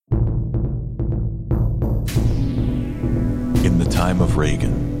time of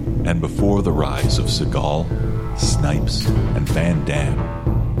Reagan, and before the rise of Seagal, Snipes, and Van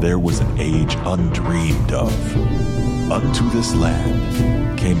Damme, there was an age undreamed of. Unto this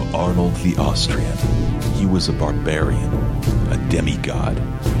land came Arnold the Austrian. He was a barbarian, a demigod,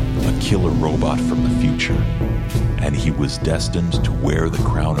 a killer robot from the future, and he was destined to wear the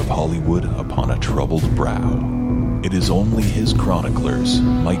crown of Hollywood upon a troubled brow. It is only his chroniclers,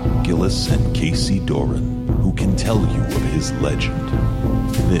 Mike Gillis and Casey Doran, who can tell you of his legend.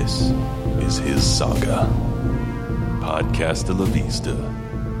 This is his saga. Podcast de la Vista,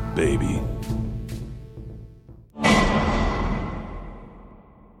 baby.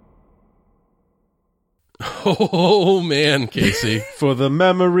 Oh, man, Casey. For the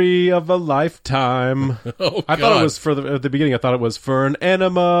memory of a lifetime. Oh, I thought it was at the beginning, I thought it was for an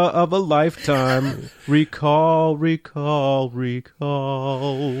enema of a lifetime. Recall, recall,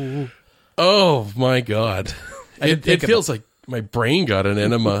 recall. Oh, my God. It feels like my brain got an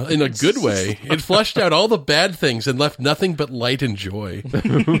enema in a good way. It flushed out all the bad things and left nothing but light and joy.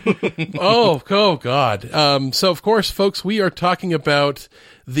 Oh, God. So, of course, folks, we are talking about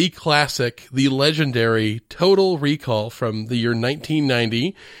the classic, the legendary Total Recall from the year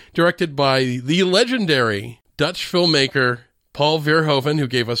 1990, directed by the legendary Dutch filmmaker Paul Verhoeven, who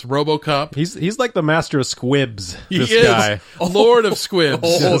gave us RoboCop. He's like the master of squibs, this he is guy. Lord of squibs.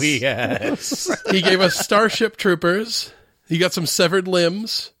 Oh, yes. He gave us Starship Troopers. He got some Severed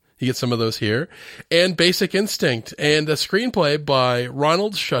Limbs. You get some of those here. And Basic Instinct. And a screenplay by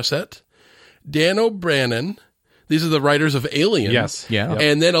Ronald Shusett, Dan O'Bannon. These are the writers of Alien. Yes. Yeah.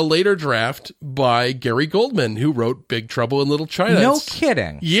 And then a later draft by Gary Goldman, who wrote Big Trouble in Little China. No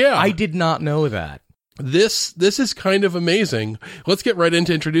kidding. Yeah. I did not know that. This is kind of amazing. Let's get right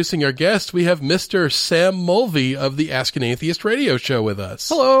into introducing our guest. We have Mr. Sam Mulvey of the Ask an Atheist radio show with us.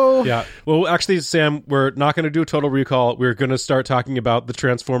 Hello. Yeah. Well, actually, Sam, we're not going to do a Total Recall. We're going to start talking about the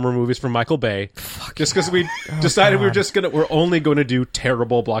Transformer movies from Michael Bay. Just because we decided we're only going to do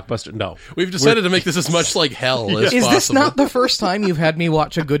terrible blockbuster. No. We've decided to make this as much like hell as possible. Is this not the first time you've had me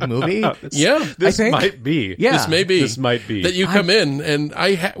watch a good movie? Yeah. This I think. might be. Yeah. This may be. This might be. That you come in, and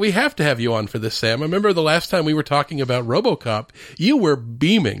we have to have you on for this, Sam. I remember the last time we were talking about RoboCop, you were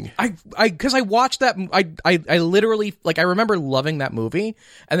beaming. Because I watched that, I literally, like, I remember loving that movie,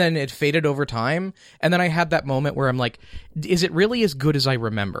 and then it faded over time, and then I had that moment where I'm like, is it really as good as I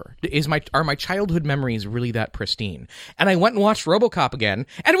remember? Are my childhood memories really that pristine? And I went and watched RoboCop again,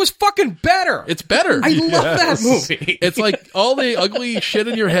 and it was fucking better! It's better. I love that movie! It's like all the ugly shit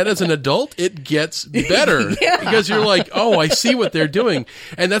in your head as an adult, it gets better. Yeah. Because you're like, oh, I see what they're doing.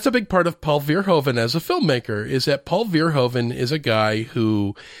 And that's a big part of Paul Verhoeven as a filmmaker, is that Paul Verhoeven is a guy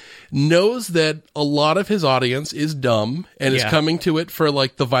who knows that a lot of his audience is dumb and is coming to it for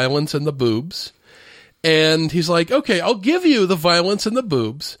like the violence and the boobs. And he's like, okay, I'll give you the violence and the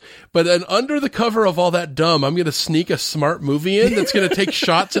boobs, but then under the cover of all that dumb, I'm going to sneak a smart movie in that's going to take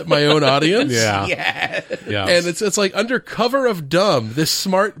shots at my own audience. Yeah. Yeah. And it's like under cover of dumb, this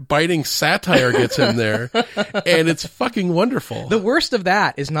smart biting satire gets in there, and it's fucking wonderful. The worst of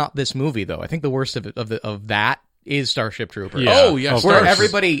that is not this movie, though. I think the worst of that is Starship Troopers. Yeah. Oh, yes. Of Where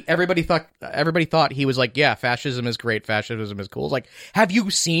course. everybody thought he was like, yeah, fascism is great, fascism is cool. It's like, have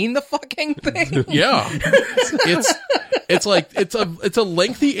you seen the fucking thing? Yeah. It's like it's a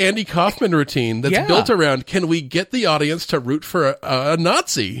lengthy Andy Kaufman routine that's Yeah. built around, can we get the audience to root for a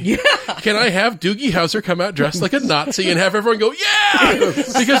Nazi? Yeah. Can I have Doogie Howser come out dressed like a Nazi and have everyone go, yeah!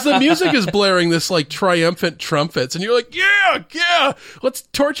 Because the music is blaring this like triumphant trumpets, and you're like, yeah, let's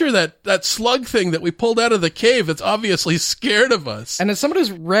torture that slug thing that we pulled out of the cave that's obviously scared of us. And as someone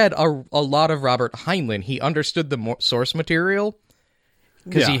who's read a lot of Robert Heinlein, he understood the source material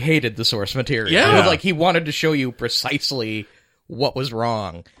because he hated the source material. Yeah. It was like he wanted to show you precisely what was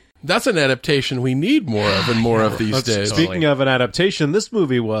wrong. That's an adaptation we need more of and more of these days. Speaking of an adaptation, this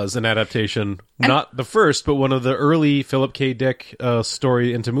movie was an adaptation, not the first, but one of the early Philip K. Dick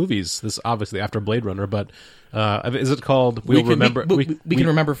story into movies. This obviously after Blade Runner, but is it called We can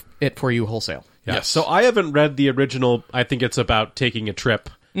remember it for you wholesale. Yeah. Yes. So I haven't read the original. I think it's about taking a trip.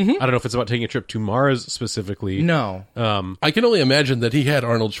 I don't know if it's about taking a trip to Mars specifically. No. I can only imagine that he had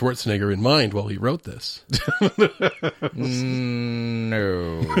Arnold Schwarzenegger in mind while he wrote this.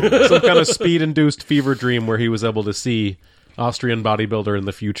 No. Some kind of speed-induced fever dream where he was able to see Austrian bodybuilder in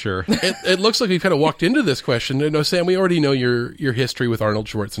the future. It looks like we've kind of walked into this question. No, Sam, we already know your history with Arnold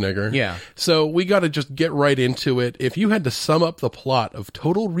Schwarzenegger. Yeah. So we got to just get right into it. If you had to sum up the plot of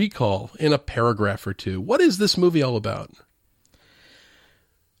Total Recall in a paragraph or two, what is this movie all about?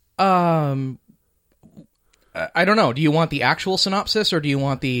 I don't know. Do you want the actual synopsis, or do you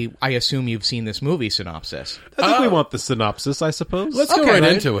want the I assume you've seen this movie synopsis? I think we want the synopsis, I suppose. Let's go right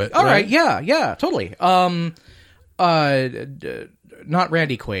into it. All right. Yeah, totally. Not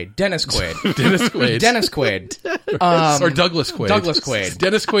Randy Quaid. Dennis Quaid. Dennis Quaid. Dennis Quaid. Or Douglas Quaid. Douglas Quaid.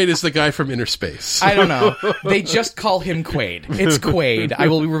 Dennis Quaid is the guy from Inner Space. I don't know. They just call him Quaid. It's Quaid. I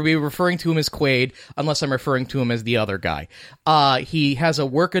will be referring to him as Quaid unless I'm referring to him as the other guy. He has a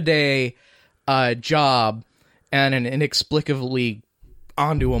workaday job and an inexplicably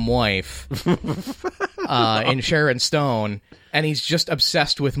onto him wife in Sharon Stone, and he's just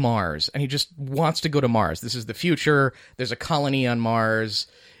obsessed with Mars, and he just wants to go to Mars. This is the future. There's a colony on Mars.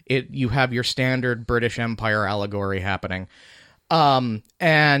 You have your standard British Empire allegory happening. And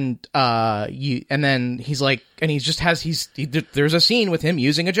then he's like, and there's a scene with him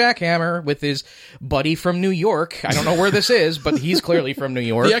using a jackhammer with his buddy from New York. I don't know where this is, but he's clearly from New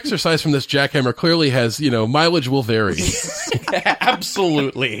York. The exercise from this jackhammer clearly has, mileage will vary.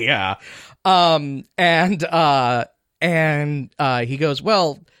 Absolutely, yeah. He goes,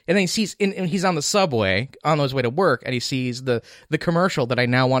 well, and then he sees, and he's on the subway on his way to work, and he sees the commercial that I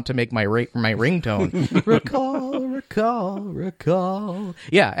now want to make my ringtone. recall.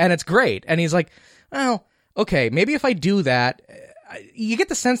 Yeah, and it's great. And he's like, well, okay, maybe if I do that, you get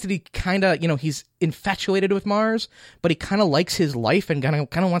the sense that he kind of, he's infatuated with Mars, but he kind of likes his life and kind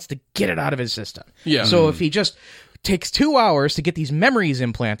of wants to get it out of his system. Yeah. So if he just takes 2 hours to get these memories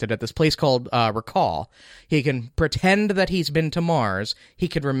implanted at this place called Recall, he can pretend that he's been to Mars. He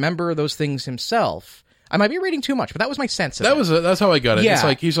could remember those things himself. I might be reading too much, but that was my sense of it. That's how I got it. Yeah. It's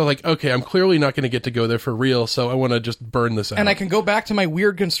like, he's all like, okay, I'm clearly not going to get to go there for real, so I want to just burn this out. And I can go back to my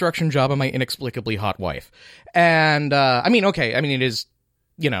weird construction job and my inexplicably hot wife. And, it is,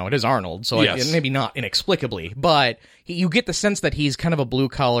 it is Arnold, so yes. Maybe not inexplicably, but you get the sense that he's kind of a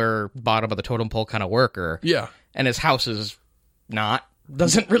blue-collar, bottom of the totem pole kind of worker. Yeah. And his house is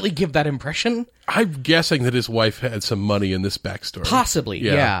doesn't really give that impression. I'm guessing that his wife had some money in this backstory. Possibly,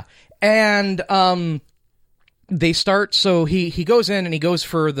 yeah. And, they start, so he goes in and he goes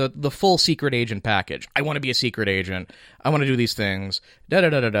for the full secret agent package. I want to be a secret agent. I want to do these things.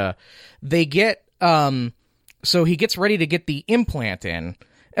 Da-da-da-da-da. They get, so he gets ready to get the implant in.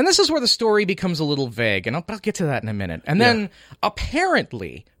 And this is where the story becomes a little vague, and I'll get to that in a minute. And then,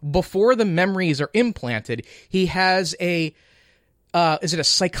 apparently, before the memories are implanted, he has is it a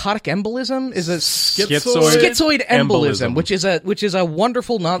psychotic embolism? Is it schizoid embolism, which is a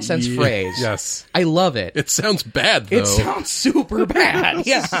wonderful nonsense phrase. Yes, I love it. It sounds bad, though. It sounds super bad.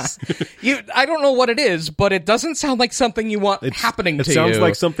 Yeah, I don't know what it is, but it doesn't sound like something you want happening to you. It sounds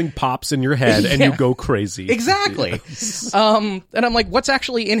like something pops in your head and you go crazy. Exactly. And I'm like, what's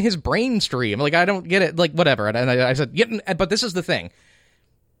actually in his brain stream? Like, I don't get it. Like, whatever. And I said, but this is the thing.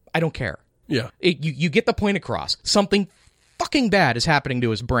 I don't care. Yeah. You get the point across. Something fucking bad is happening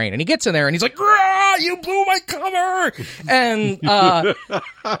to his brain, and he gets in there and he's like, you blew my cover, and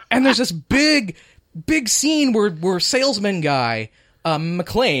and there's this big scene where salesman guy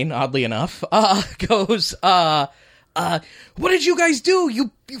McClane, oddly enough, goes, what did you guys do? You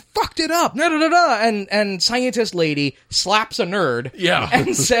fucked it up. Da, da, da, da. And scientist lady slaps a nerd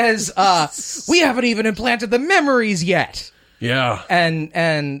and says, we haven't even implanted the memories yet. Yeah. And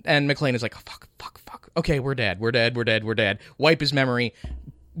McClane is like, fuck. Okay, we're dead. Wipe his memory,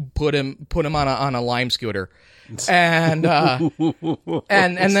 put him on a lime scooter. And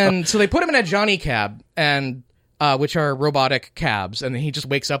then so they put him in a Johnny cab, and which are robotic cabs, and he just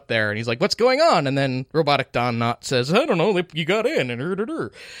wakes up there and he's like, what's going on? And then robotic Don Knotts says, I don't know, you got in, and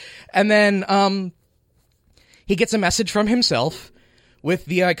then he gets a message from himself with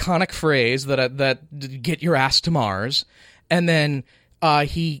the iconic phrase that get your ass to Mars. And then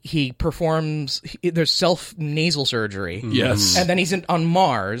he performs, there's self-nasal surgery. Yes. And then he's on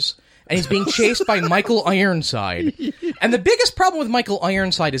Mars, and he's being chased by Michael Ironside. And the biggest problem with Michael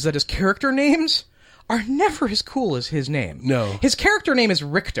Ironside is that his character names are never as cool as his name. No. His character name is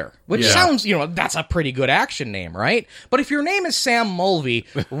Richter, which sounds, that's a pretty good action name, right? But if your name is Sam Mulvey,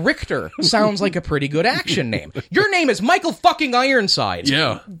 Richter sounds like a pretty good action name. Your name is Michael fucking Ironside.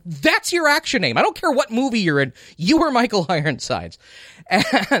 Yeah. That's your action name. I don't care what movie you're in. You are Michael Ironsides.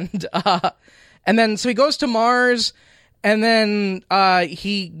 And then, so he goes to Mars, and then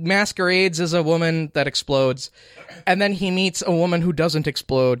he masquerades as a woman that explodes, and then he meets a woman who doesn't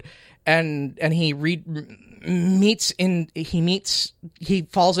explode, and he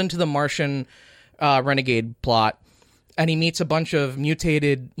falls into the Martian renegade plot, and he meets a bunch of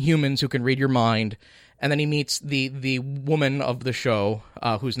mutated humans who can read your mind, and then he meets the woman of the show,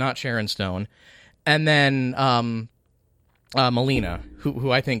 who's not Sharon Stone, and then Melina,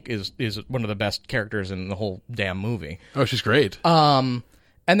 who I think is one of the best characters in the whole damn movie. Oh, she's great. And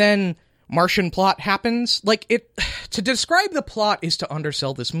then Martian plot happens. Like, to describe the plot is to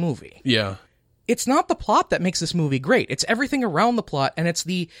undersell this movie. Yeah. It's not the plot that makes this movie great. It's everything around the plot, and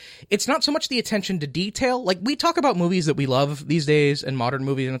it's not so much the attention to detail. Like, we talk about movies that we love these days and modern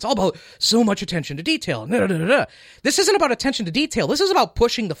movies, and it's all about so much attention to detail. This isn't about attention to detail. This is about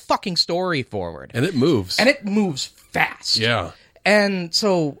pushing the fucking story forward. And it moves. And it moves fast. Yeah. And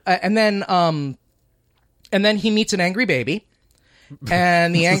so, and then he meets an angry baby,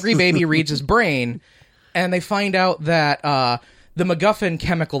 and the angry baby reads his brain, and they find out that, the MacGuffin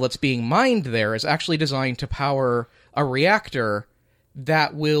chemical that's being mined there is actually designed to power a reactor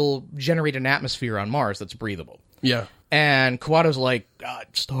that will generate an atmosphere on Mars that's breathable. Yeah. And Kawato's like,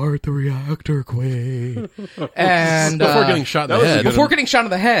 start the reactor, Quaid. And before getting shot in the head. Before getting shot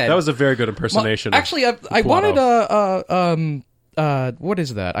in the head. That was a very good impersonation. Actually, I wanted what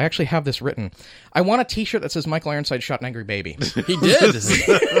is that? I actually have this written. I want a T-shirt that says Michael Ironside shot an angry baby. He did.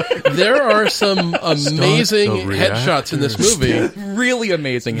 There are some amazing headshots in this movie. Really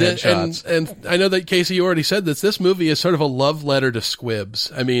amazing headshots. And I know that, Casey, you already said this. This movie is sort of a love letter to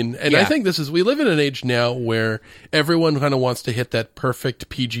squibs. I mean, and I think we live in an age now where everyone kind of wants to hit that perfect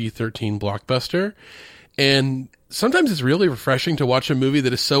PG-13 blockbuster. And sometimes it's really refreshing to watch a movie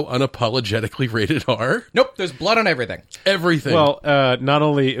that is so unapologetically rated R. Nope, there's blood on everything. Everything. Well, not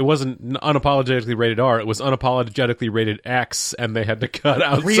only it wasn't unapologetically rated R, it was unapologetically rated X, and they had to cut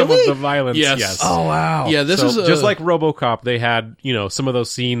out some of the violence. Yes. Oh, wow. Yeah, this is just like RoboCop. They had some of those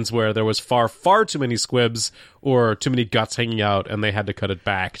scenes where there was far too many squibs or too many guts hanging out, and they had to cut it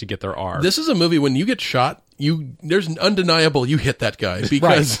back to get their R. This is a movie when you get shot. There's an undeniable you hit that guy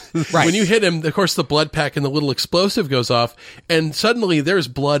because Right. when you hit him, of course, the blood pack and the little explosive goes off, and suddenly there's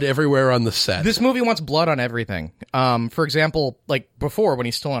blood everywhere on the set. This movie wants blood on everything. For example, like before when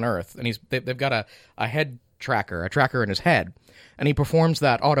he's still on Earth, and they've got a head tracker, a tracker in his head, and he performs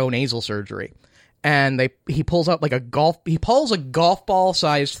that auto-nasal surgery. And he pulls out like a golf ball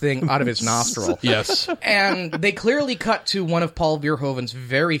sized thing out of his nostril. Yes. And they clearly cut to one of Paul Verhoeven's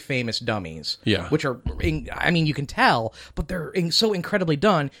very famous dummies. Yeah. Which are, you can tell, but they're so incredibly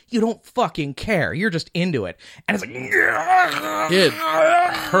done, you don't fucking care. You're just into it. And it's like, It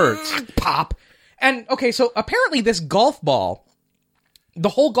hurts. Pop. And, okay, so apparently this golf ball, the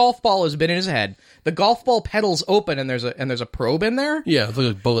whole golf ball has been in his head. The golf ball pedal's open, and there's a probe in there. Yeah, it's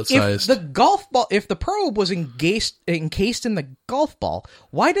like bullet sized. If the probe was encased in the golf ball,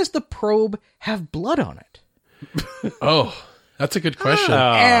 why does the probe have blood on it? Oh, that's a good question.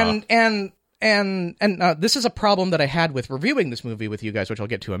 And this is a problem that I had with reviewing this movie with you guys, which I'll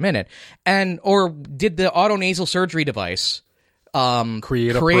get to in a minute. Or did the auto-nasal surgery device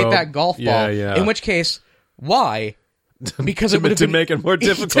create that golf ball? Yeah. In which case, why? Because it would have to been make it more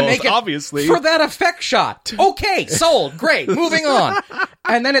difficult, obviously. For that effect shot. Okay, sold. Great. Moving on.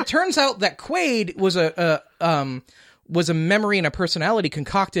 And then it turns out that Quaid was a memory and a personality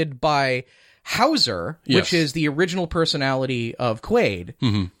concocted by Hauser, which is the original personality of Quaid.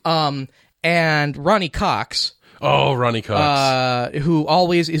 Mm-hmm. And Ronnie Cox. Oh, Ronnie Cox.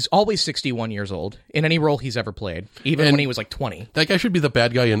 Who is always 61 years old in any role he's ever played, even when he was like 20. That guy should be the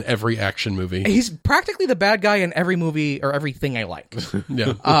bad guy in every action movie. He's practically the bad guy in every movie or everything I like.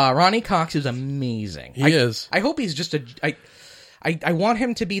 Yeah. Ronnie Cox is amazing. He is. I hope he's just I want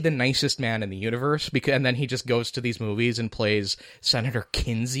him to be the nicest man in the universe, and then he just goes to these movies and plays Senator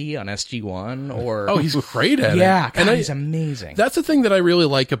Kinsey on SG-1 or... Oh, he's great at it. Yeah, God, he's amazing. That's the thing that I really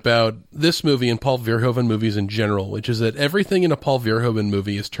like about this movie and Paul Verhoeven movies in general, which is that everything in a Paul Verhoeven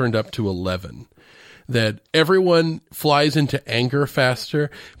movie is turned up to 11. That everyone flies into anger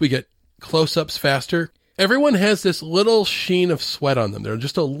faster. We get close-ups faster. Everyone has this little sheen of sweat on them. They're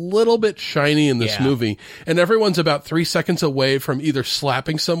just a little bit shiny in this movie. And everyone's about 3 seconds away from either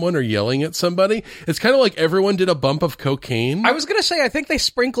slapping someone or yelling at somebody. It's kind of like everyone did a bump of cocaine. I was going to say, I think they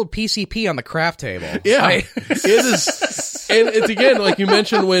sprinkled PCP on the craft table. Yeah. It is. And it's, again, like you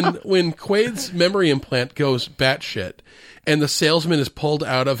mentioned, when Quaid's memory implant goes batshit, and the salesman is pulled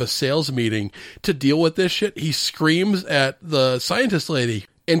out of a sales meeting to deal with this shit, he screams at the scientist lady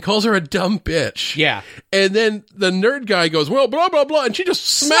and calls her a dumb bitch. Yeah. And then the nerd guy goes, well, blah, blah, blah, and she just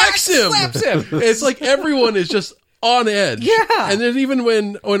smacks him. Slaps him. It's like everyone is just on edge. Yeah. And then even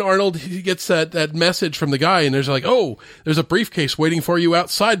when Arnold, he gets that message from the guy, and there's like, oh, there's a briefcase waiting for you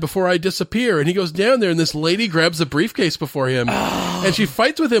outside before I disappear. And he goes down there, and this lady grabs the briefcase before him, and she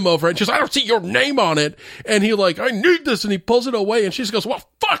fights with him over it. And she's like, I don't see your name on it. And he like, I need this. And he pulls it away, and she just goes, well,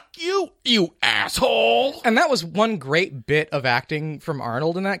 fuck you asshole. And that was one great bit of acting from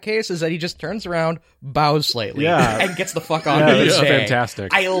Arnold in that case, is that he just turns around, bows slightly, and gets the fuck on with his day.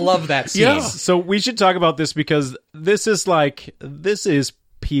 Fantastic. I love that scene. Yeah. So we should talk about this because this is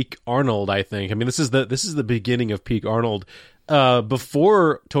peak Arnold, I think. I mean, this is the beginning of peak Arnold.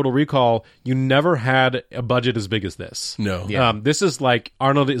 Before Total Recall, you never had a budget as big as this. No. Yeah. This is like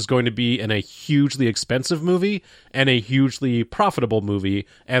Arnold is going to be in a hugely expensive movie and a hugely profitable movie,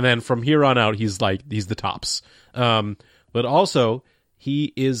 and then from here on out, he's the tops. But also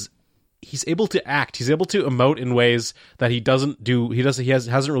he's able to act. He's able to emote in ways that he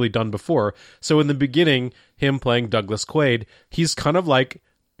hasn't really done before. So in the beginning, him playing Douglas Quaid, he's kind of like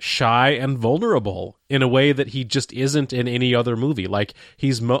shy and vulnerable in a way that he just isn't in any other movie. Like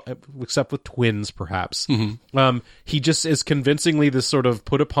except with Twins, perhaps. Mm-hmm. He just is convincingly this sort of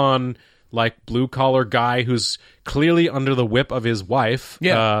put upon, like, blue collar guy who's clearly under the whip of his wife.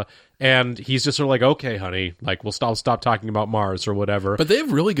 Yeah. And he's just sort of like, okay, honey, like, we'll stop talking about Mars or whatever. But they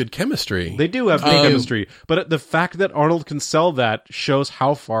have really good chemistry. They do have good chemistry. But the fact that Arnold can sell that shows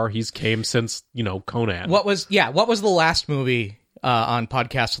how far he's came since, Conan. What was the last movie on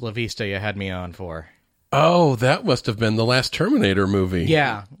Podcast La Vista you had me on for? Oh, that must have been the last Terminator movie.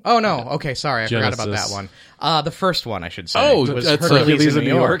 Yeah. Oh, no. Okay, sorry. I forgot about that one. The first one, I should say. Oh, was that's Hercules in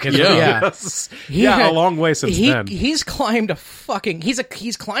New York. Yeah. Yeah, a long way since then. He's climbed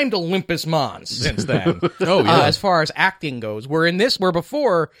he's climbed Olympus Mons since then. Oh, yeah. As far as acting goes. Where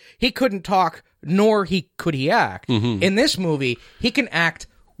before he couldn't talk, nor could he act. Mm-hmm. In this movie, he can act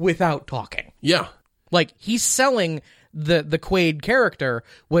without talking. Yeah. Like, he's selling the Quaid character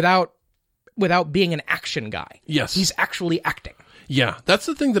without being an action guy. Yes. He's actually acting. Yeah, that's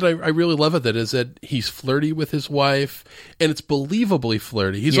the thing that I really love of it, is that he's flirty with his wife, and it's believably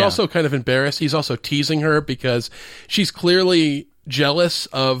flirty. He's also kind of embarrassed. He's also teasing her because she's clearly jealous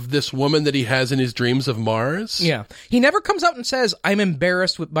of this woman that he has in his dreams of Mars. Yeah. He never comes out and says, I'm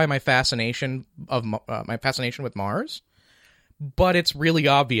embarrassed by my fascination with Mars. But it's really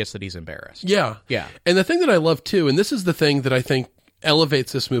obvious that he's embarrassed. Yeah. Yeah. And the thing that I love, too, and this is the thing that I think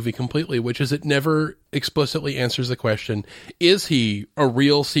elevates this movie completely, which is it never explicitly answers the question, is he a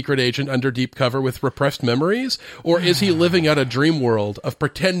real secret agent under deep cover with repressed memories? Or is he living out a dream world of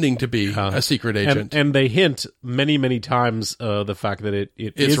pretending to be a secret agent? And they hint many, many times the fact that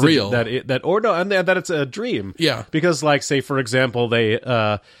it's is real. That it's a dream. Yeah. Because, like, say, for example,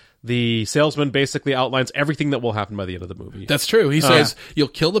 the salesman basically outlines everything that will happen by the end of the movie. That's true. He says, you'll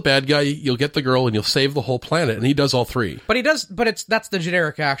kill the bad guy, you'll get the girl, and you'll save the whole planet. And he does all three. But that's the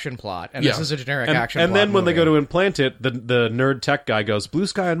generic action plot. And this is a generic action plot. And then when movie. they go to implant it, the nerd tech guy goes, blue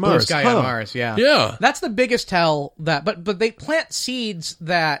sky on Mars. Blue sky on Mars, yeah. Yeah. That's the biggest tell that, but they plant seeds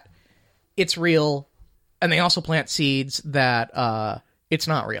that it's real, and they also plant seeds that, it's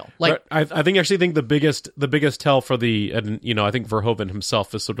not real. Like, I think the biggest tell for I think Verhoeven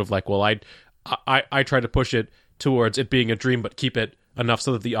himself is sort of like, well, I try to push it towards it being a dream, but keep it enough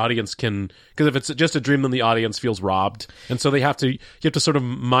so that the audience can, because if it's just a dream, then the audience feels robbed, and so you have to sort of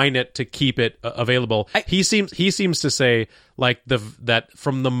mine it to keep it available. He seems to say, like, that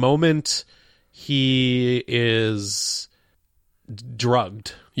from the moment he is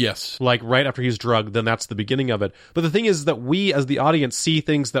drugged. Yes. Like, right after he's drugged, then that's the beginning of it. But the thing is that we, as the audience, see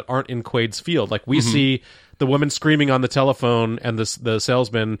things that aren't in Quaid's field. Like, we see the woman screaming on the telephone and the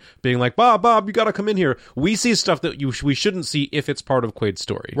salesman being like, Bob, you gotta come in here. We see stuff that we shouldn't see if it's part of Quaid's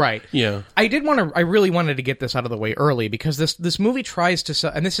story. right. Yeah. I really wanted to get this out of the way early, because this movie tries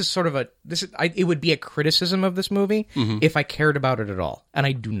to, and this is sort of it would be a criticism of this movie if I cared about it at all. And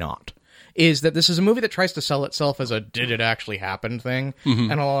I do not. Is that this is a movie that tries to sell itself as a did it actually happen thing,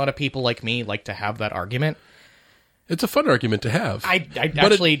 and a lot of people like me like to have that argument. It's a fun argument to have. I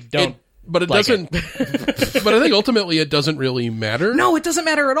actually don't. But it like doesn't. But I think ultimately it doesn't really matter. No, it doesn't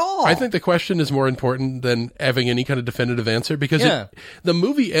matter at all. I think the question is more important than having any kind of definitive answer, because the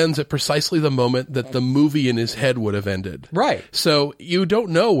movie ends at precisely the moment that the movie in his head would have ended. Right. So you don't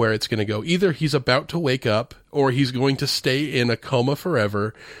know where it's going to go. Either he's about to wake up, or he's going to stay in a coma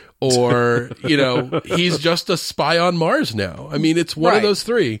forever, or, he's just a spy on Mars now. I mean, it's one of those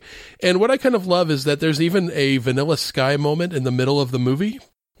three. And what I kind of love is that there's even a Vanilla Sky moment in the middle of the movie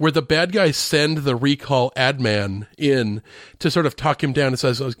where the bad guys send the recall ad man in to sort of talk him down and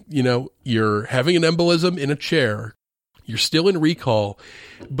says, you're having an embolism in a chair. You're still in recall,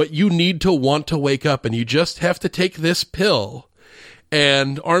 but you need to want to wake up, and you just have to take this pill.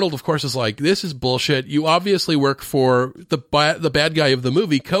 And Arnold, of course, is like, this is bullshit. You obviously work for the bad guy of the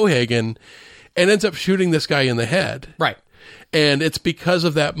movie, Cohagen, and ends up shooting this guy in the head. Right. And it's because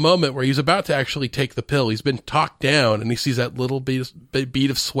of that moment where he's about to actually take the pill. He's been talked down, and he sees that little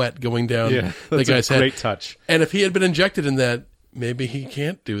bead of sweat going down the guy's head. Great touch. And if he had been injected in that, maybe he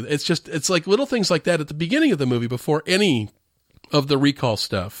can't do it. It's like little things like that at the beginning of the movie before any of the recall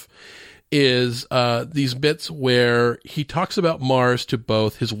stuff. Is these bits where he talks about Mars to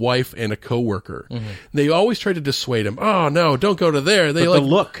both his wife and a coworker. They always try to dissuade him. Oh no, don't go to there. They But the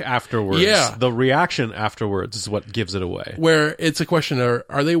look afterwards, Yeah. the reaction afterwards is what gives it away. where it's a question: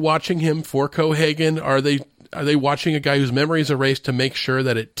 are they watching him for Cohagen? Are they watching a guy whose memory is erased to make sure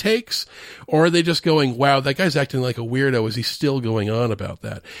that it takes, or are they just going, "Wow, that guy's acting like a weirdo"? Is he still going on about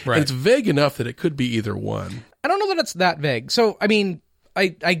that? Right. And it's vague enough that it could be either one. I don't know that it's that vague. So, I mean, I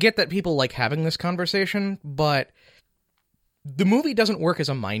get that people like having this conversation, but the movie doesn't work as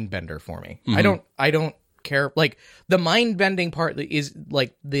a mind bender for me. I don't care. Like, the mind bending part is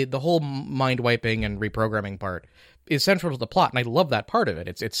like the whole mind wiping and reprogramming part is central to the plot, and I love that part of it.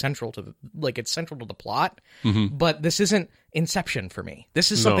 It's central to the plot. But this isn't Inception for me.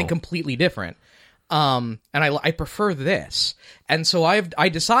 This is something completely different. And I prefer this. And so I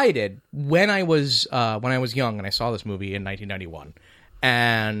decided when I was young and I saw this movie in 1991,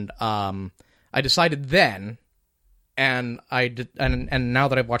 and I decided then, and now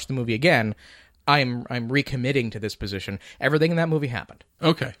that I've watched the movie again, I'm recommitting to this position. Everything in that movie happened.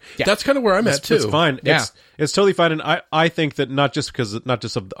 Okay, Yeah. that's kind of where I'm at too. It's fine. Yeah. It's totally fine. And I think that not just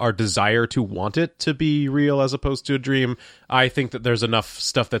of our desire to want it to be real as opposed to a dream, I think that there's enough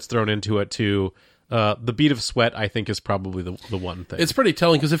stuff that's thrown into it to... the bead of sweat, I think, is probably the one thing. It's pretty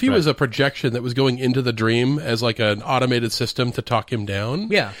telling because if he was a projection that was going into the dream as like an automated system to talk him down,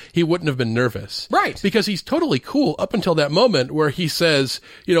 he wouldn't have been nervous. Right. Because he's totally cool up until that moment where he says,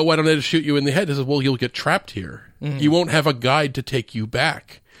 why don't I just shoot you in the head? He says, well, you'll get trapped here. You won't have a guide to take you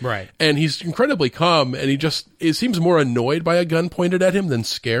back. Right. And he's incredibly calm, and it seems more annoyed by a gun pointed at him than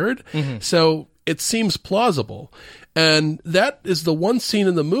scared. So it seems plausible. And that is the one scene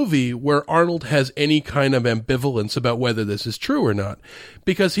in the movie where Arnold has any kind of ambivalence about whether this is true or not.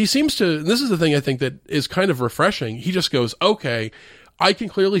 Because he seems to, and this is the thing I think that is kind of refreshing, he just goes, okay, I can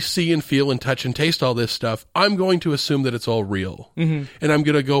clearly see and feel and touch and taste all this stuff. I'm going to assume that it's all real. And I'm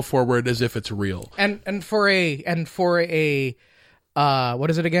going to go forward as if it's real. And for a what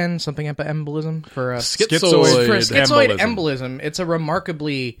is it again? Something embolism? For a Schizoid embolism.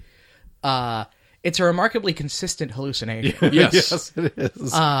 It's a remarkably consistent hallucination. Yes. It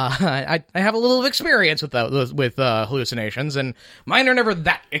is. I have a little experience with hallucinations, and mine are never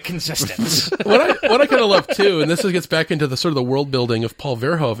that consistent. What I kind of love too, and this gets back into the sort of the world building of Paul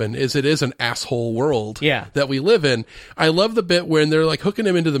Verhoeven, is it is an asshole world that we live in. I love the bit when they're like hooking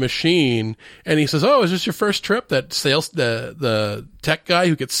him into the machine, and he says, "Oh, is this your first trip?" That sales the tech guy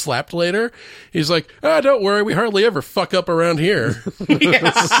who gets slapped later, he's like, "Don't worry, we hardly ever fuck up around here."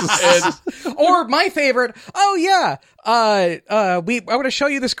 Or my favorite, I want to show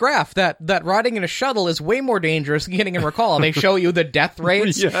you this graph that riding in a shuttle is way more dangerous than getting in Recall. And they show you the death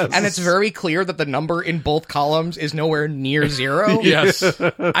rates, and it's very clear that the number in both columns is nowhere near zero. Yes.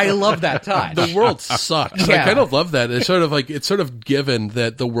 I love that touch. The world sucks. Yeah. I kind of love that. It's sort of given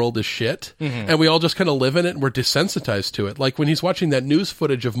that the world is shit, and we all just kind of live in it, and we're desensitized to it. Like when he's watching that news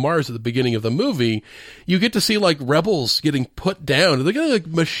footage of Mars at the beginning of the movie, you get to see like rebels getting put down. They're getting like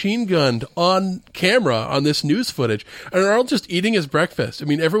machine gunned on camera on this news footage, and they're all just eating his breakfast. I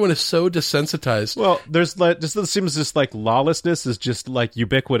mean, everyone is so desensitized. Well, there's like this seems just like lawlessness is just like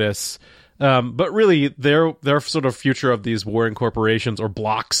ubiquitous. But really, their sort of future of these warring corporations or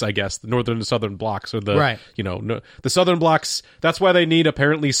blocks, I guess, the northern and southern blocks, or the the southern blocks. That's why they need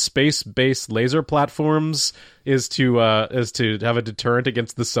apparently space-based laser platforms is to have a deterrent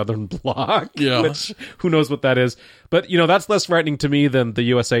against the southern bloc. Yeah. Which who knows what that is? But that's less frightening to me than the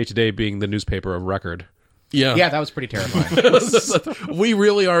USA Today being the newspaper of record. Yeah, that was pretty terrifying. We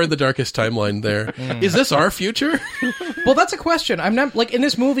really are in the darkest timeline there. Is this our future? Well, that's a question. I'm not like in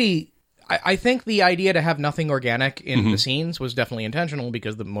this movie. I think the idea to have nothing organic in the scenes was definitely intentional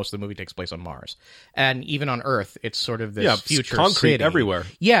because most of the movie takes place on Mars, and even on Earth, it's sort of this future concrete city everywhere.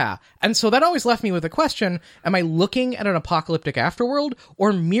 Yeah, and so that always left me with a question: am I looking at an apocalyptic afterworld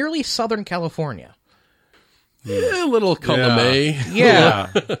or merely Southern California? A little column A.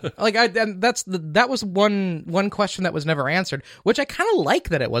 Yeah. Like that was one question that was never answered, which I kind of like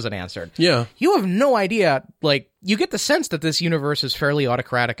that it wasn't answered. Yeah. You have no idea, like, you get the sense that this universe is fairly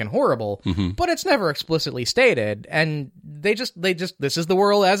autocratic and horrible, but it's never explicitly stated, and they just this is the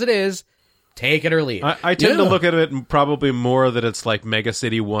world as it is. take it or leave. I tend to look at it probably more that it's like Mega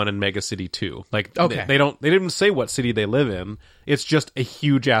City 1 and Mega City 2. Like, Okay. they didn't even say what city they live in. It's just a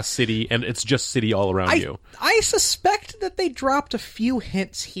huge ass city, and it's just city all around you. I suspect that they dropped a few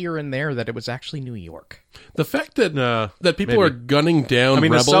hints here and there that it was actually New York. The fact that that people maybe. are gunning down I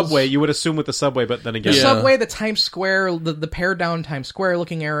mean, rebels. the subway, you would assume with the subway, but then again... The Yeah. subway, the Times Square, the pared down Times Square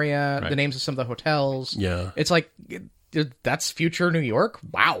looking area, Right. the names of some of the hotels. Yeah. It's like, that's future New York?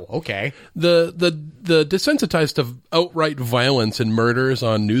 Wow, okay. The desensitized to outright violence and murders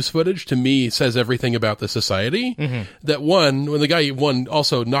on news footage, to me, says everything about the society. Mm-hmm. That when the guy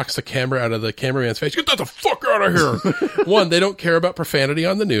also knocks the camera out of the cameraman's face, get that the fuck out of here. One, they don't care about profanity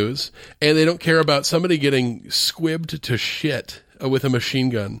on the news, and they don't care about somebody getting squibbed to shit with a machine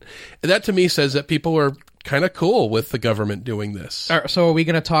gun. And that to me says that people are kind of cool with the government doing this. All right, so are we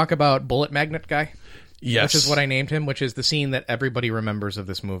going to talk about Bullet Magnet Guy? Yes. Which is what I named him, which is the scene that everybody remembers of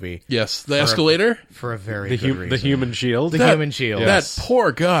this movie. Yes, the escalator. For a very good reason. The human shield. The human shield. Yes. That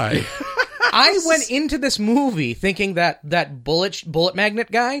poor guy. I went into this movie thinking that bullet magnet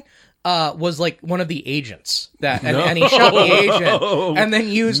guy was like one of the agents and he shot the agent and then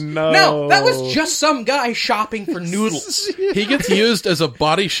used no, that was just some guy shopping for noodles. He gets used as a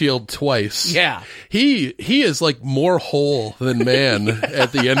body shield twice. Yeah. He is like more whole than man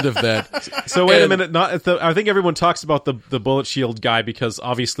at the end of that. So wait a And- minute. I think everyone talks about the bullet shield guy because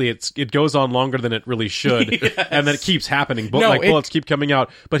obviously it goes on longer than it really should, and then it keeps happening. Bullets keep coming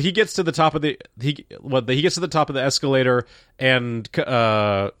out. But he gets to the top of he gets to the top of the escalator, and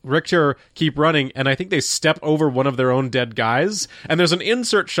Richter keep running, and I think they step over one of their own dead guys, and there's an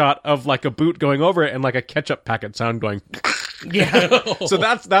insert shot of like a boot going over it and like a ketchup packet sound going. Yeah. So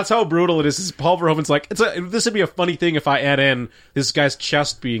that's how brutal it is. Paul Verhoeven's like, this would be a funny thing if I add in this guy's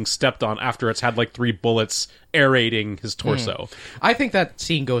chest being stepped on after it's had like 3 bullets aerating his torso. I think that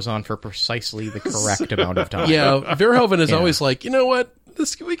scene goes on for precisely the correct amount of time. Yeah, Verhoeven is always like, you know what?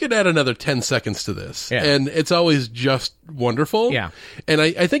 We could add another 10 seconds to this. Yeah. And it's always just wonderful. Yeah. And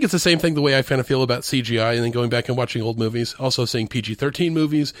I think it's the same thing the way I kind of feel about CGI and then going back and watching old movies, also seeing PG-13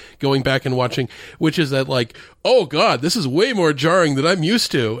 movies, going back and watching, which is that like, oh God, this is way more jarring than I'm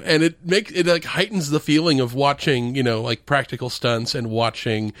used to. And it like heightens the feeling of watching, like practical stunts and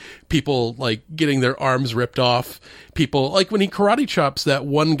watching people like getting their arms ripped off. People, like when he karate chops that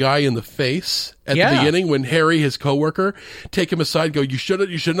one guy in the face at the beginning, when Harry, his coworker, take him aside, go, you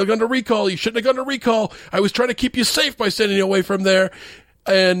shouldn't have gone to recall. You shouldn't have gone to recall. I was trying to keep you safe by sending you away from there.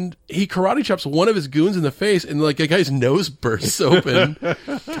 And he karate chops one of his goons in the face, and like a guy's nose bursts open. And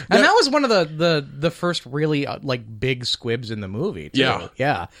that was one of the first really like big squibs in the movie, too.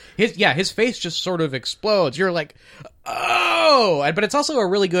 Yeah. His face just sort of explodes. You're like, oh, but it's also a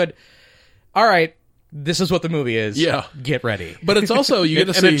really good, all right, this is what the movie is. Yeah. Get ready. But it's also, you get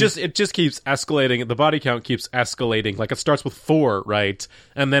to see... And it just keeps escalating. The body count keeps escalating. Like it starts with 4, right?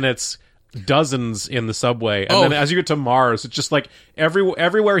 And then it's dozens in the subway. And then as you get to Mars, it's just like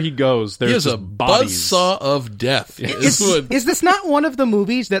everywhere he goes, there's he is just a bodies. buzzsaw of death. Is this not one of the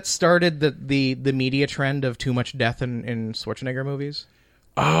movies that started the media trend of too much death in Schwarzenegger movies?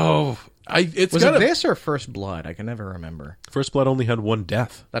 Oh, it's Was kind it of, this or First Blood? I can never remember. First Blood only had 1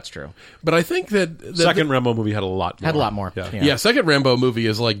 death. That's true. but I think that Second Rambo movie had a lot more. Had a lot more. yeah, second Rambo movie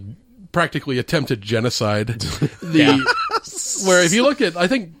is like practically attempted genocide. Where if you look at, I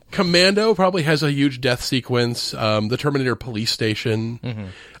think Commando probably has a huge death sequence. The Terminator Police Station,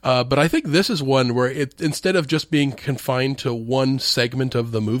 but I think this is one where it, instead of just being confined to one segment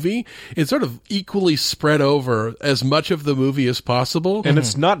of the movie, it's sort of equally spread over as much of the movie as possible. And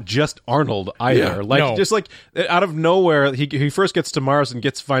it's not just Arnold either. Yeah. Like No. just like out of nowhere, he first gets to Mars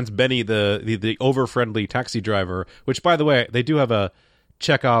and finds Benny, the over friendly taxi driver. Which, by the way, they do have a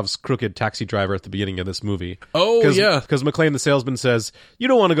Chekhov's crooked taxi driver at the beginning of this movie. Oh, yeah. Because McClane the salesman says, you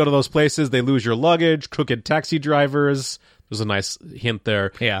don't want to go to those places. They lose your luggage. Crooked taxi drivers. There's a nice hint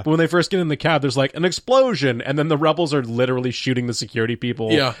there. Yeah. But when they first get in the cab, there's like an explosion, and then the rebels are literally shooting the security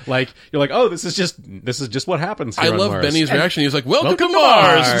people. Yeah. Like you're like, oh, this is just what happens here I on love Mars. Benny's reaction. He was like, "Welcome to to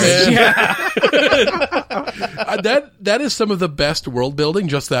Mars, Mars." man." Yeah. That is some of the best world building.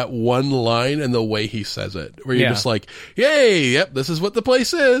 Just that one line and the way he says it, where you're Yeah. just like, "Yay, yep, this is what the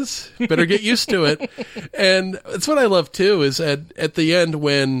place is. Better get used to it." And it's what I love too is at the end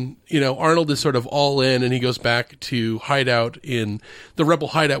when Arnold is sort of all in and he goes back to hideout in the rebel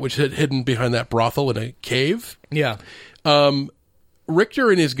hideout, which had hidden behind that brothel in a cave. Yeah.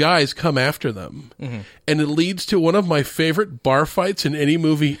 Richter and his guys come after them, and it leads to one of my favorite bar fights in any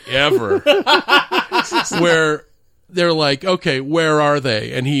movie ever, where they're like, "Okay, where are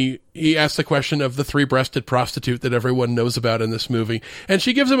they?" And he he asks the question of the three-breasted prostitute that everyone knows about in this movie. And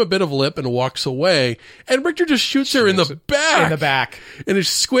she gives him a bit of lip and walks away. And Richter just shoots her in the back. In the back. And it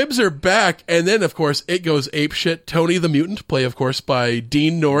squibs her back. And then, of course, it goes apeshit. Tony the Mutant, played, of course, by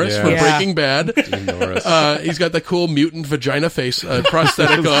Dean Norris from Breaking Bad. Dean Norris. He's got the cool mutant vagina face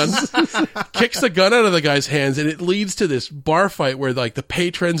prosthetic on. Kicks the gun out of the guy's hands. And it leads to this bar fight where, like, the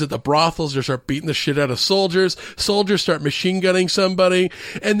patrons at the brothels just start beating the shit out of soldiers. Soldiers start machine gunning somebody.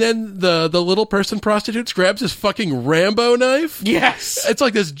 And then the little person prostitute grabs his fucking Rambo knife. Yes. It's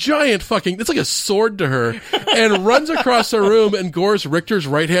like this giant fucking, it's like a sword to her, and runs across the room and gores Richter's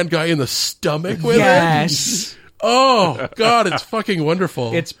right-hand guy in the stomach with it. Oh, God, it's fucking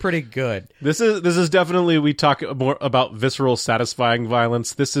wonderful. It's pretty good. This is definitely, we talk more about visceral, satisfying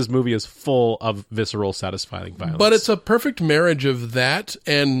violence. This movie is full of visceral, satisfying violence. But it's a perfect marriage of that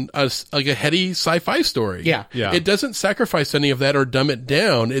and like a heady sci-fi story. Yeah. It doesn't sacrifice any of that or dumb it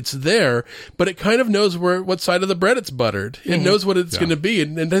down. It's there, but it kind of knows what side of the bread it's buttered. It knows what it's going to be.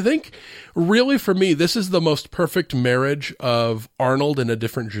 And I think, really, for me, this is the most perfect marriage of Arnold in a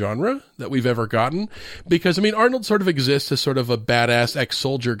different genre that we've ever gotten. Because, I mean, Arnold sort of exists as sort of a badass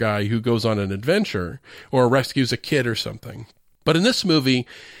ex-soldier guy who goes on an adventure or rescues a kid or something. But in this movie,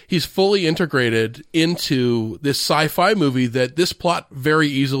 he's fully integrated into this sci-fi movie that this plot very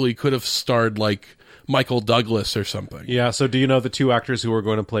easily could have starred, like, Michael Douglas or something. Yeah, so do you know the two actors who were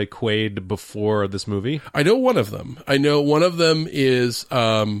going to play Quaid before this movie? I know one of them. I know one of them is,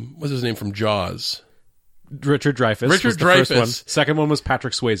 what's his name from Jaws? Richard Dreyfuss. Richard was the first Dreyfuss. one. Second one was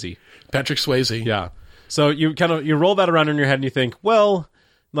Patrick Swayze. Patrick Swayze. Yeah. So you roll that around in your head and you think, well,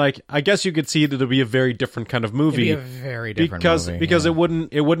 like, I guess you could see that it'd be a very different kind of movie. It'd be a very different movie. Because it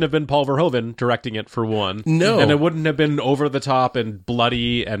wouldn't have been Paul Verhoeven directing it, for one. No. And it wouldn't have been over the top and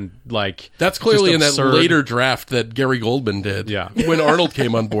bloody and, like, that's clearly in that absurd. later draft that Gary Goldman did. Yeah. When Arnold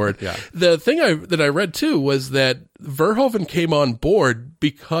came on board. Yeah. The thing that I read too was that Verhoeven came on board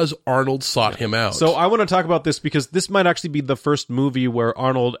because Arnold sought him out. So I want to talk about this because this might actually be the first movie where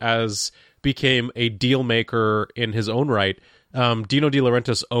Arnold became a deal maker in his own right. Dino De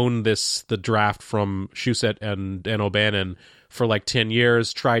Laurentiis owned the draft from Shusett and O'Bannon for like 10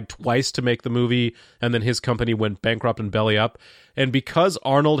 years, tried twice to make the movie, and then his company went bankrupt and belly up. And because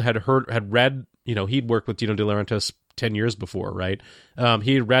Arnold had read, he'd worked with Dino De Laurentiis 10 years before, right?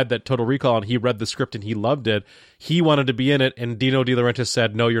 He had read that Total Recall, and he read the script and he loved it. He wanted to be in it, and Dino De Laurentiis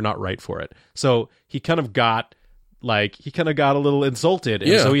said, no, you're not right for it. So he kind of got a little insulted.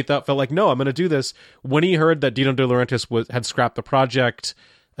 And so he felt like, no, I'm going to do this. When he heard that Dino De Laurentiis had scrapped the project,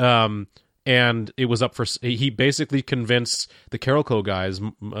 and it was up for, he basically convinced the Carolco guys,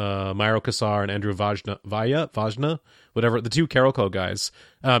 Myro Kassar and Andrew Vajna, whatever, the two Carolco guys,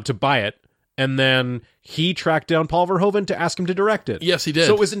 to buy it. And then he tracked down Paul Verhoeven to ask him to direct it. Yes, he did.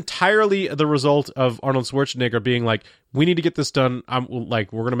 So it was entirely the result of Arnold Schwarzenegger being like, we need to get this done. We're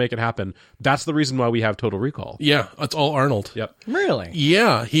going to make it happen. That's the reason why we have Total Recall. Yeah, it's all Arnold. Yep. Really?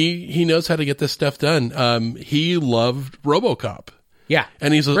 Yeah, he knows how to get this stuff done. He loved RoboCop. Yeah.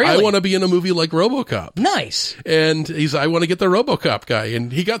 And he says, Really? I want to be in a movie like RoboCop. Nice. And I want to get the RoboCop guy.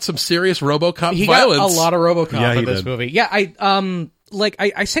 And he got some serious RoboCop He violence. got a lot of RoboCop Yeah, he in this did. movie. Yeah,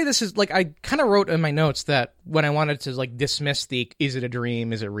 I say this is like, I kind of wrote in my notes that when I wanted to like dismiss the is it a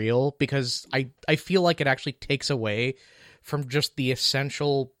dream, is it real, because I feel like it actually takes away from just the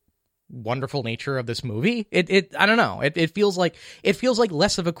essential wonderful nature of this movie. It I don't know. It feels like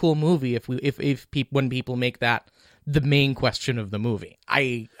less of a cool movie when people make that the main question of the movie.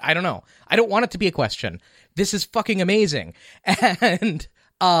 I don't know. I don't want it to be a question. This is fucking amazing. And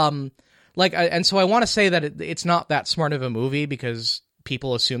and so I want to say that it's not that smart of a movie because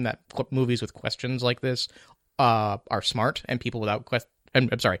people assume that movies with questions like this are smart, and people without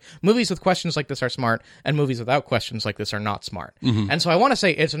movies with questions like this are smart, and movies without questions like this are not smart. Mm-hmm. And so I want to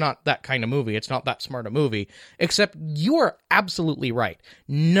say it's not that kind of movie. It's not that smart a movie. Except you are absolutely right.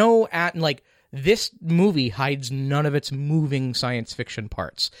 This movie hides none of its moving science fiction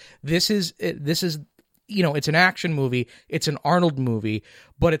parts. This is it's an action movie, it's an Arnold movie,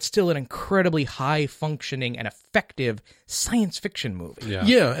 but it's still an incredibly high-functioning and effective science fiction movie.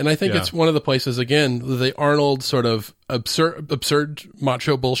 Yeah, and I think it's one of the places, again, the Arnold sort of absurd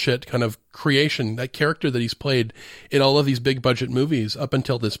macho bullshit kind of creation, that character that he's played in all of these big-budget movies up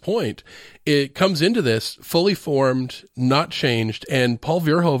until this point, it comes into this fully formed, not changed, and Paul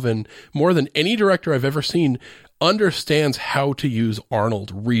Verhoeven, more than any director I've ever seen, understands how to use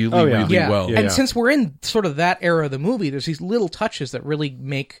Arnold really well. Yeah, and since we're in sort of that era of the movie, there's these little touches that really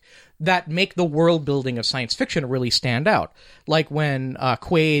make the world building of science fiction really stand out. Like when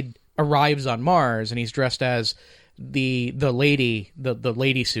Quaid arrives on Mars and he's dressed as the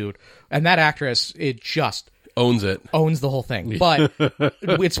lady suit, and that actress, it just owns the whole thing. But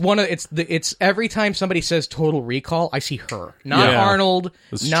it's every time somebody says Total Recall, I see her, not Arnold,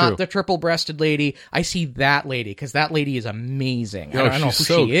 not the triple-breasted lady. I see that lady, because that lady is amazing. I don't know who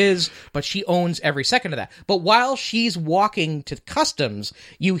she is, but she owns every second of that. But while she's walking to customs,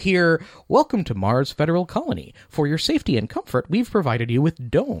 you hear, "Welcome to Mars Federal Colony. For your safety and comfort, we've provided you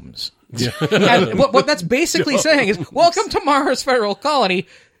with domes." Yeah. And what that's basically saying is, "Welcome to Mars Federal Colony.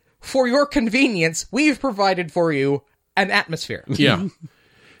 For your convenience, we've provided for you an atmosphere." Yeah.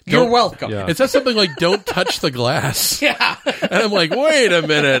 You're welcome. Yeah. It says something like, "Don't touch the glass." Yeah. And I'm like, wait a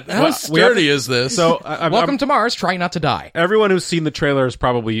minute. How sturdy is this? So, welcome to Mars. Try not to die. Everyone who's seen the trailer is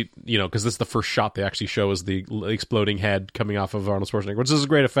probably, because this is the first shot they actually show is the exploding head coming off of Arnold Schwarzenegger, which is a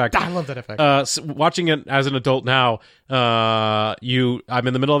great effect. I love that effect. So watching it as an adult now, I'm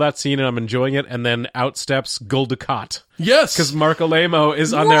in the middle of that scene and I'm enjoying it, and then out steps Gul Dukat. Yes. Because Mark Alamo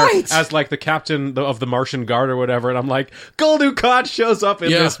is on there as like the captain of the Martian Guard or whatever, and I'm like, Gul Dukat shows up in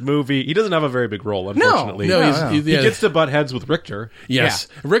this movie. He doesn't have a very big role, unfortunately. No. He gets to butt heads with Richter. Yes.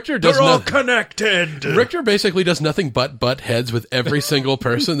 Yeah. Richter does They're all connected. Richter basically does nothing but butt heads with every single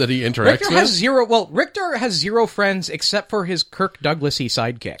person that he interacts with. Richter has zero friends except for his Kirk Douglas-y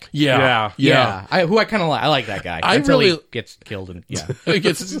sidekick. Yeah. Who I kind of like. I like that guy. Until he gets killed and he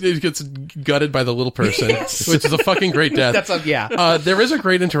gets gutted by the little person, which is a fucking great death. There is a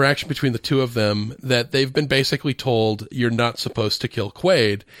great interaction between the two of them that they've been basically told, "You're not supposed to kill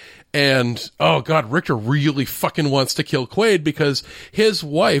Quaid." And, oh God, Richter really fucking wants to kill Quaid because his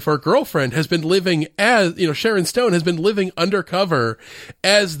wife or girlfriend has been living as, Sharon Stone has been living undercover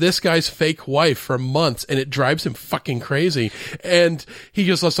as this guy's fake wife for months, and it drives him fucking crazy. And he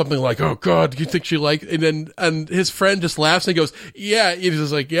just does something like, "Oh God, you think she and his friend just laughs and goes, "Yeah," he's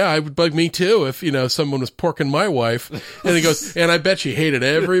just like, "Yeah, it would bug me too if, someone was porking my wife." And he goes, "And I bet she hated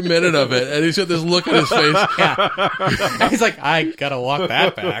every minute of it." And he's got this look on his face. Yeah. He's like, "I gotta walk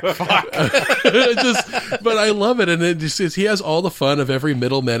that back." Fuck. But I love it, and it just he has all the fun of every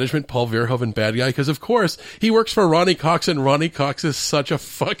middle management Paul Verhoeven bad guy, because of course he works for Ronnie Cox, and Ronnie Cox is such a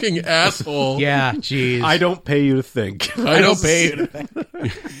fucking asshole. Yeah, jeez. I don't pay you to think. I don't pay you to think.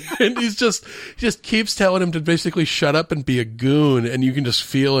 And he just keeps telling him to basically shut up and be a goon, and you can just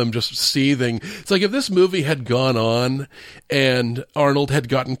feel him just seething. It's like if this movie had gone on and Arnold had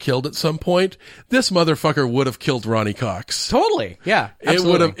gotten killed at some point, this motherfucker would have killed Ronnie Cox. Totally. Yeah.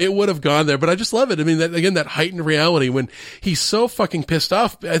 Absolutely. It would have gone there, but I just love it. I mean, that heightened reality when he's so fucking pissed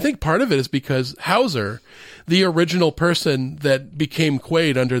off. I think part of it is because Hauser, the original person that became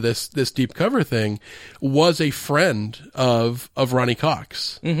Quaid under this deep cover thing, was a friend of Ronnie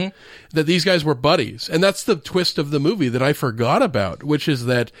Cox. Mm-hmm. That these guys were buddies. And that's the twist of the movie that I forgot about, which is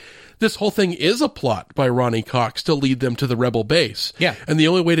that this whole thing is a plot by Ronnie Cox to lead them to the rebel base. Yeah. And the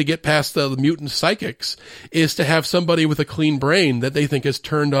only way to get past the mutant psychics is to have somebody with a clean brain that they think has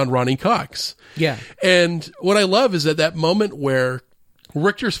turned on Ronnie Cox. Yeah. And what I love is that moment where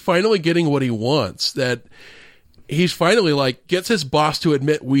Richter's finally getting what he wants, that he's finally gets his boss to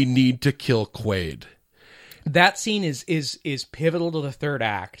admit, "We need to kill Quaid." That scene is pivotal to the third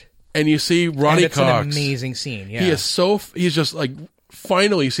act. And you see Ronnie Cox. It's an amazing scene. Yeah. He's just like,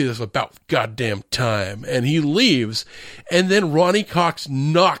 finally you see this about goddamn time, and he leaves, and then Ronnie Cox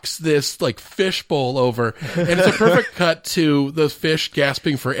knocks this fishbowl over, and it's a perfect cut to the fish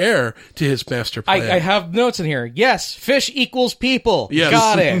gasping for air to his master plan. I have notes in here. Yes, fish equals people. Yes.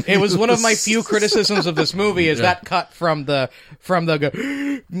 Got it. It was one of my few criticisms of this movie is that cut from the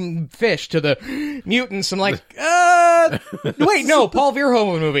fish to the mutants. I'm like, wait, no, Paul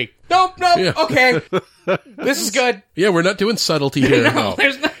Verhoeven movie. Nope, yeah. Okay. This is good. Yeah, we're not doing subtlety here. No,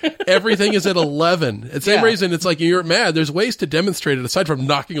 there's not. Everything is at 11. It's the same reason it's like you're mad. There's ways to demonstrate it aside from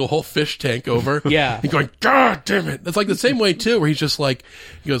knocking a whole fish tank over. Yeah. And going, "God damn it." It's like the same way too, where he's just like,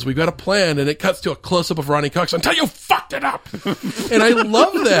 he goes, "We've got a plan," and it cuts to a close-up of Ronnie Cox until you fucked it up. And I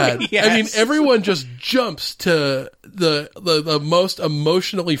love that. Yes. I mean, everyone just jumps to the most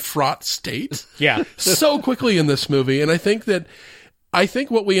emotionally fraught state. Yeah. So quickly in this movie. And I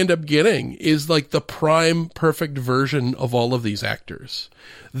think what we end up getting is the prime perfect version of all of these actors.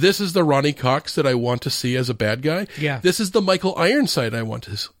 This is the Ronnie Cox that I want to see as a bad guy. Yeah. This is the Michael Ironside I want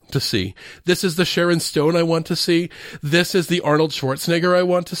to see. This is the Sharon Stone I want to see. This is the Arnold Schwarzenegger I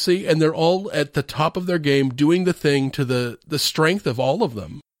want to see. And they're all at the top of their game doing the thing to the strength of all of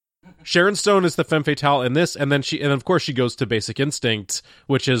them. Sharon Stone is the femme fatale in this, and of course she goes to Basic Instinct,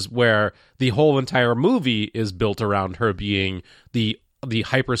 which is where the whole entire movie is built around her being the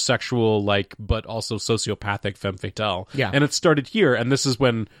hypersexual, but also sociopathic femme fatale. Yeah. And it started here, and this is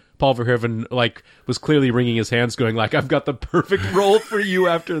when Paul Verhoeven like was clearly wringing his hands, going like, "I've got the perfect role for you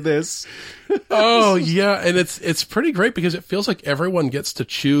after this." Oh yeah, and it's pretty great because it feels like everyone gets to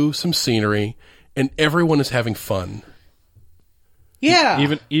chew some scenery, and everyone is having fun. Yeah.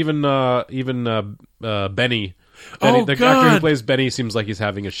 Even Benny. Oh, the God. actor who plays Benny seems like he's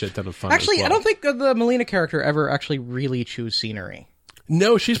having a shit ton of fun. Actually, as well. I don't think the Melina character ever actually really chews scenery.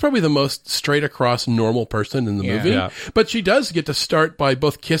 No, she's probably the most straight across normal person in the movie. Yeah. But she does get to start by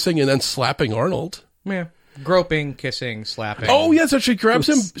both kissing and then slapping Arnold. Yeah. Groping, kissing, slapping. Oh yeah, so she grabs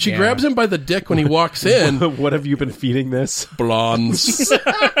him. She grabs him by the dick when he walks in. What have you been feeding this? Blondes.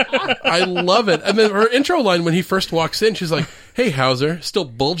 I love it. And then her intro line when he first walks in, she's like, "Hey Hauser, still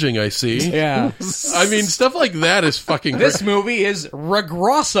bulging, I see." Yeah. I mean, stuff like that is fucking great. This movie is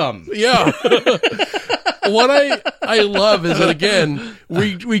regrossum. Yeah. What I love is that, again,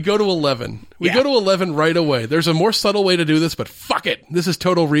 we go to 11. We go to 11 right away. There's a more subtle way to do this, but fuck it. This is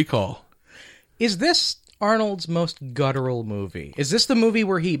Total Recall. Is this Arnold's most guttural movie? Is this the movie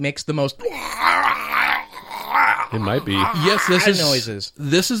where he makes the most It might be. Yes, this is noises?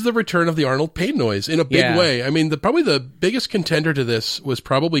 This is the return of the Arnold pain noise in a big Yeah. way. I mean, probably the biggest contender to this was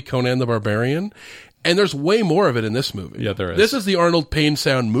probably Conan the Barbarian. And there's way more of it in this movie. Yeah, there is. This is the Arnold pain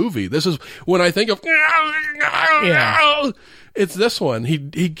sound movie. This is when I think of... Yeah. It's this one. He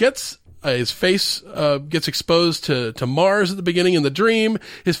gets... his face gets exposed to Mars at the beginning in the dream.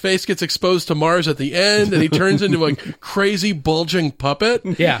 His face gets exposed to Mars at the end, and he turns into a crazy bulging puppet.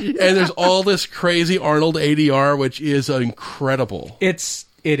 Yeah. And there's all this crazy Arnold ADR, which is incredible. It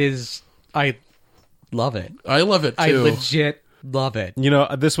is. I love it. I love it too. I legit love it. You know,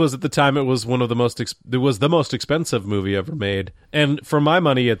 this was at the time it was one of the most it was the most expensive movie ever made, and for my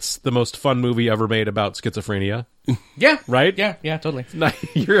money, it's the most fun movie ever made about schizophrenia. Yeah. Right? Yeah, totally.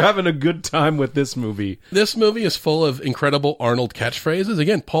 You're having a good time with this movie. This movie is full of incredible Arnold catchphrases.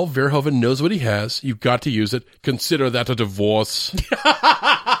 Again, Paul Verhoeven knows what he has. You've got to use it. Consider that a divorce.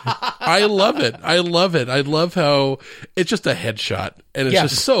 I love it. I love it. I love how it's just a headshot, and it's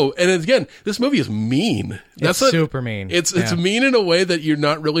just so. And again, this movie is mean. It's super mean. It's Yeah. mean in a way that you're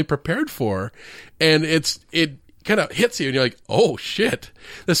not really prepared for, and it kind of hits you, and you're like, oh shit.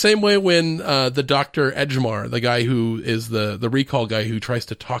 The same way when the Dr. Edgemar, the guy who is the recall guy who tries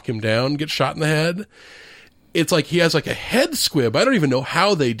to talk him down, gets shot in the head. It's like he has like a head squib. I don't even know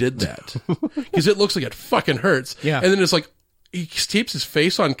how they did that because it looks like it fucking hurts. Yeah. And then it's like he keeps his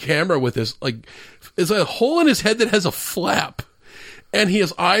face on camera with his like there's a hole in his head that has a flap, and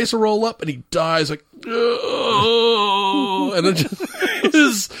his eyes roll up, and he dies like, oh, and it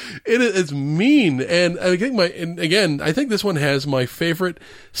just it's mean. And I think I think this one has my favorite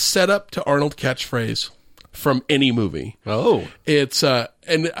setup to Arnold catchphrase from any movie. Oh. It's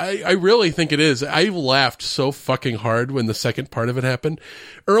and I really think it is. I laughed so fucking hard when the second part of it happened.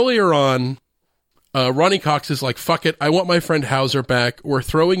 Earlier on, Ronnie Cox is like, fuck it, I want my friend Hauser back. We're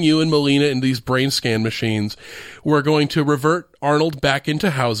throwing you and Melina in these brain scan machines. We're going to revert Arnold back into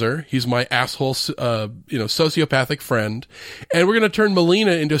Hauser. He's my asshole, sociopathic friend. And we're going to turn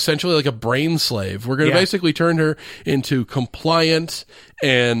Melina into essentially like a brain slave. We're going to basically turn her into compliant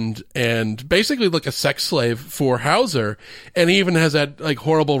and basically like a sex slave for Hauser. And he even has that like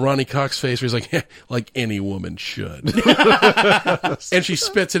horrible Ronnie Cox face where he's like, like any woman should. And she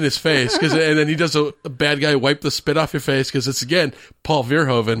spits in his face and then he does a bad guy wipe the spit off your face because it's again Paul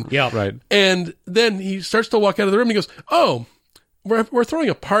Verhoeven. Yeah. Right. And then he starts to walk out of the room and he goes, oh, we're throwing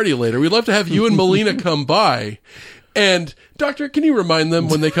a party later. We'd love to have you and Melina come by. And Doctor, can you remind them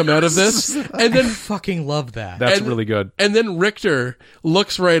when they come out of this? And then Fucking love that. That's really good. And then Richter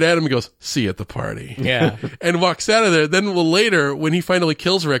looks right at him and goes, see you at the party. Yeah. And walks out of there. Then later, when he finally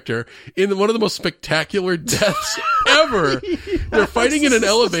kills Richter, in one of the most spectacular deaths ever, they're fighting in an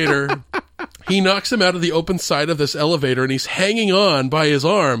elevator. He knocks him out of the open side of this elevator, and he's hanging on by his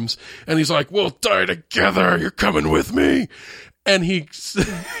arms. And he's like, we'll die together. You're coming with me. And he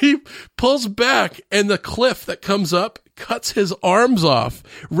pulls back, and the cliff that comes up cuts his arms off.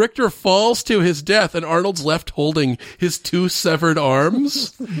 Richter falls to his death, and Arnold's left holding his two severed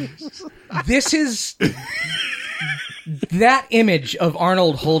arms. This is... That image of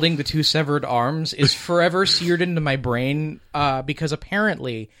Arnold holding the two severed arms is forever seared into my brain because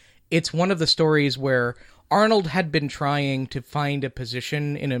apparently it's one of the stories where Arnold had been trying to find a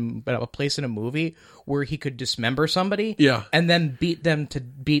position in a place in a movie where he could dismember somebody, and then beat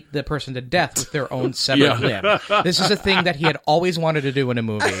the person to death with their own severed limb. This is a thing that he had always wanted to do in a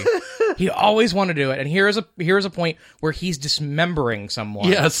movie. He always wanted to do it, and here is a point where he's dismembering someone.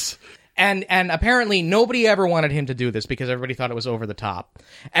 Yes. And apparently nobody ever wanted him to do this because everybody thought it was over the top.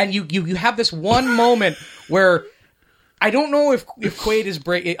 And you have this one moment where I don't know if Quaid is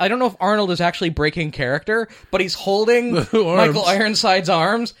I don't know if Arnold is actually breaking character, but he's holding Michael Ironside's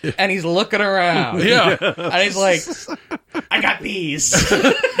arms and he's looking around. Yeah. And he's like, I got these.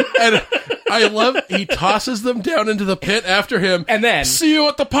 And I love he tosses them down into the pit after him. And then see you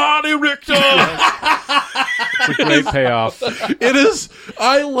at the party, Richter. It's a great payoff. It is.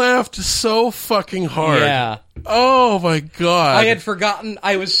 I laughed so fucking hard. Yeah. Oh my god. I had forgotten.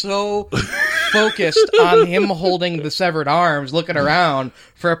 I was so focused on him holding the severed arms, looking around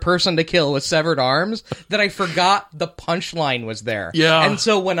for a person to kill with severed arms, that I forgot the punchline was there. Yeah. And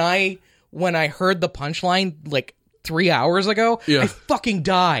so when I heard the punchline like 3 hours ago, Yeah. I fucking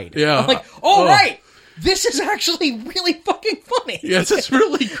died. Yeah. I'm like, oh, right. This is actually really fucking funny. Yes, it's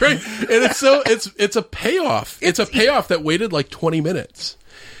really great. And it's a payoff. It's a payoff that waited like 20 minutes.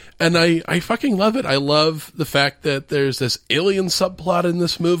 And I fucking love it. I love the fact that there's this alien subplot in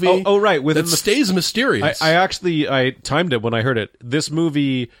this movie. Oh, right. Within that stays mysterious. I timed it when I heard it. This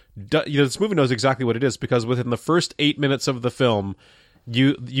movie, this movie knows exactly what it is, because within the first 8 minutes of the film,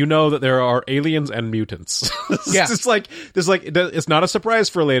 you know that there are aliens and mutants. Yeah. It's not a surprise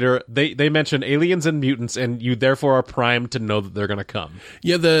for later. They mention aliens and mutants, and you therefore are primed to know that they're going to come.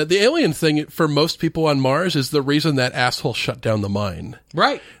 Yeah, the alien thing for most people on Mars is the reason that asshole shut down the mine.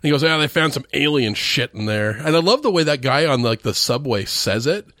 Right. And he goes, they found some alien shit in there. And I love the way that guy on like the subway says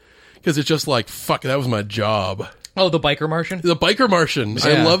it, because it's just like, fuck, that was my job. Oh, the biker Martian? The biker Martian.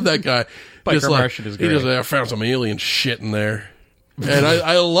 I Yeah. love that guy. Biker Martian is great. He goes, I found some alien shit in there. And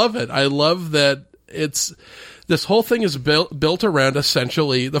I love it. I love that this whole thing is built around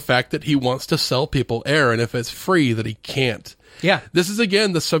essentially the fact that he wants to sell people air, and if it's free, that he can't. Yeah. This is,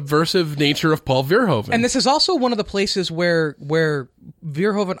 again, the subversive nature of Paul Verhoeven. And this is also one of the places where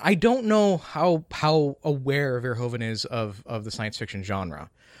Verhoeven, I don't know how aware Verhoeven is of the science fiction genre,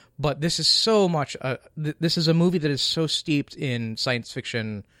 but this is so much, this is a movie that is so steeped in science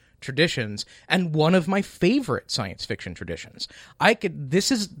fiction traditions, and one of my favorite science fiction traditions.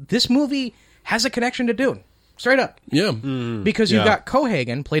 This movie has a connection to Dune. Straight up. Yeah. Because you've got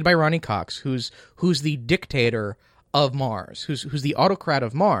Cohagen, played by Ronnie Cox, who's the dictator of Mars, who's the autocrat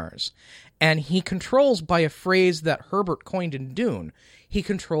of Mars, and he controls by a phrase that Herbert coined in Dune. He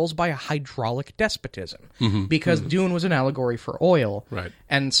controls by a hydraulic despotism, because Dune was an allegory for oil, Right.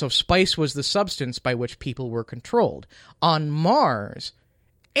 and so spice was the substance by which people were controlled. On Mars,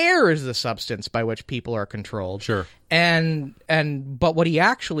 air is the substance by which people are controlled. Sure. But what he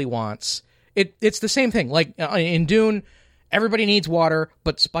actually wants, it's the same thing. Like in Dune, everybody needs water,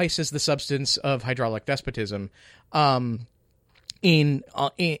 but spice is the substance of hydraulic despotism. In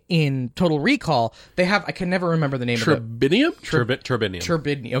Total Recall, they have, I can never remember the name of it. Turbinium? Turbinium.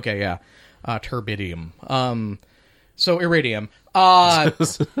 Turbidium. Okay, yeah. Turbidium. So iridium.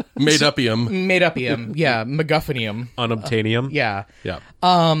 Made-upium. Made-upium. Yeah. MacGuffinium. Unobtainium. Yeah. Yeah.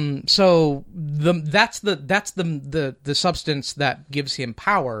 So that's the substance that gives him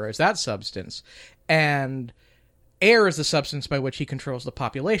power, is that substance. And air is the substance by which he controls the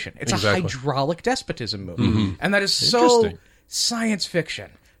population. It's Exactly. a hydraulic despotism movie. And that is so Interesting. science fiction.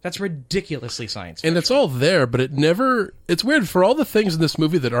 That's ridiculously science fiction. And it's all there, but it's weird. For all the things in this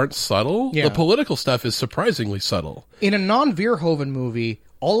movie that aren't subtle, Yeah. the political stuff is surprisingly subtle. In a non-Verhoeven movie,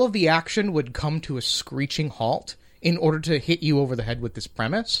 all of the action would come to a screeching halt in order to hit you over the head with this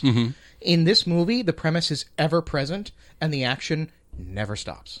premise. In this movie, the premise is ever present, and the action never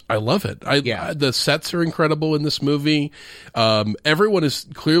stops. I love it. Yeah. The sets are incredible in this movie. Everyone is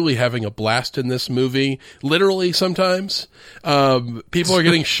clearly having a blast in this movie. Literally, sometimes. People are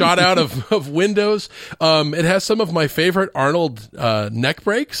getting shot out of windows. It has some of my favorite Arnold neck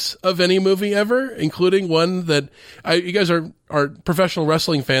breaks of any movie ever, including one that you guys are professional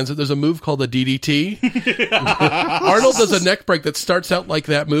wrestling fans. That there's a move called the DDT. Arnold does a neck break that starts out like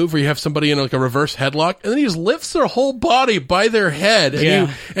that move where you have somebody in like a reverse headlock, and then he just lifts their whole body by their head, and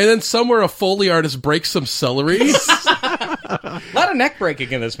then somewhere a Foley artist breaks some celery. A lot of neck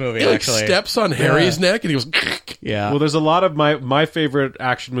breaking in this movie, He like actually. steps on Harry's neck, and he goes. Yeah. Well, there's a lot of my favorite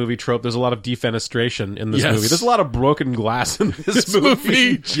action movie trope. There's a lot of defenestration in this Yes. movie. There's a lot of broken glass in this movie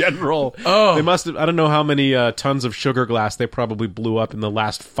in general. Oh. They must have, I don't know how many tons of sugar glass they probably blew up in the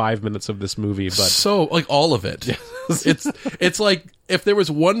last 5 minutes of this movie, but So like all of it. It's like if there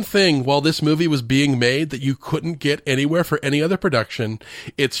was one thing while this movie was being made that you couldn't get anywhere for any other production,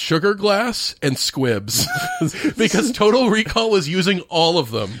 it's sugar glass and squibs. Because Total Recall was using all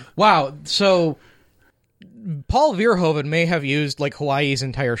of them. Wow. So Paul Verhoeven may have used like Hawaii's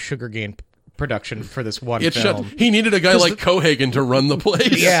entire sugar cane production for this one film. He needed a guy like Cohagen to run the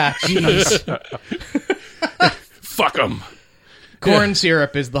place. Yeah. Jeez. Fuck him. Corn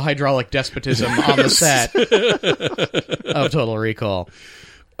syrup is the hydraulic despotism on the set of Total Recall.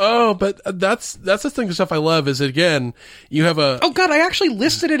 Oh, but that's the thing of stuff I love is, again, you have a... Oh, God, I actually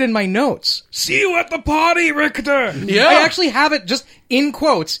listed it in my notes. See you at the party, Richter! Yeah. I actually have it just in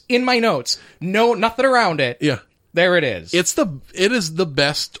quotes in my notes. No, nothing around it. Yeah. There it is. It is the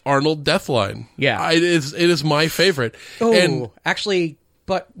best Arnold death line. Yeah. It is my favorite. Oh, And actually,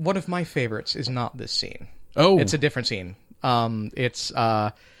 but one of my favorites is not this scene. Oh. It's a different scene. It's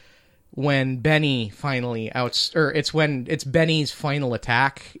when Benny finally it's Benny's final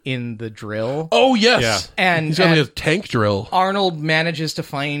attack in the drill. Oh, yes. Yeah. And he's got like a tank drill. Arnold manages to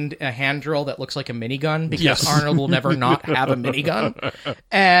find a hand drill that looks like a minigun because Yes. Arnold will never not have a minigun.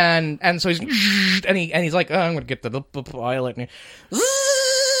 And so he's like, oh, I'm going to get the pilot. And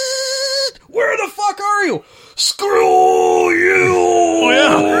where the fuck are you? Screw you! Oh,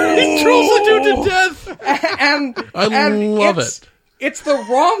 yeah. He drills the dude to death. And I love it. It's the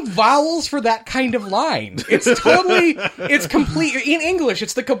wrong vowels for that kind of line. It's complete in English.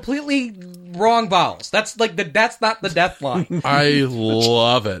 It's the completely wrong vowels. That's not the death line. I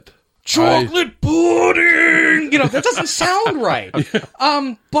love it. Chocolate pudding. That doesn't sound right.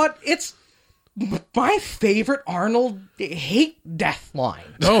 But it's my favorite Arnold hate death line.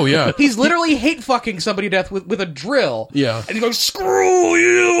 Oh, yeah. He's literally hate fucking somebody to death with a drill. Yeah. And he goes, screw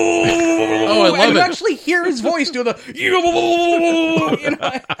you! Oh, I love and you it. actually hear his voice do the...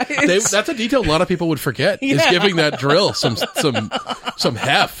 That's a detail a lot of people would forget, is giving that drill some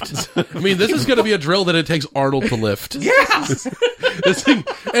heft. I mean, this is going to be a drill that it takes Arnold to lift. Yes! This thing,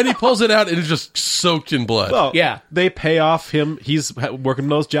 and he pulls it out, and it's just soaked in blood. Well, Yeah. they pay off him. He's working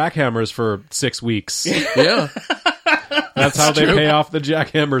those jackhammers for 6 weeks. Yeah. That's how they true. pay off the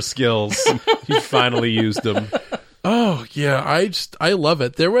jackhammer skills. He finally used them. Oh, yeah, I love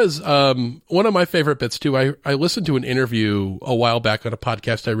it. There was one of my favorite bits, too. I listened to an interview a while back on a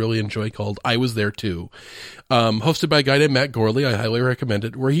podcast I really enjoy called I Was There Too, hosted by a guy named Matt Gorley. I highly recommend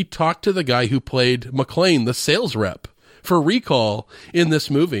it, where he talked to the guy who played McClane, the sales rep for Recall in this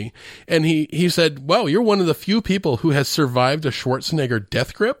movie. And he said, wow, you're one of the few people who has survived a Schwarzenegger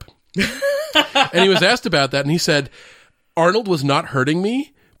death grip. And he was asked about that, and he said, Arnold was not hurting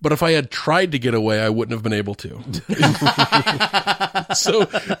me, but if I had tried to get away, I wouldn't have been able to. So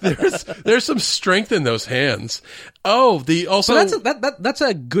there's some strength in those hands. Oh, That's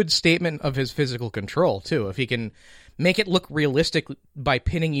a good statement of his physical control, too. If he can make it look realistic by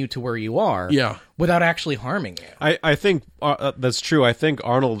pinning you to where you are, Yeah. without actually harming you. I think that's true. I think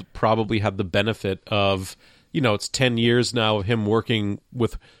Arnold probably had the benefit of, it's 10 years now of him working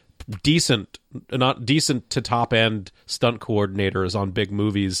with not decent to top end stunt coordinators on big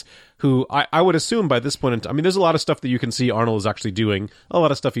movies who I would assume by this point there's a lot of stuff that you can see Arnold is actually doing, a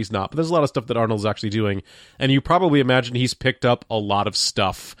lot of stuff he's not, but there's a lot of stuff that Arnold's actually doing, and you probably imagine he's picked up a lot of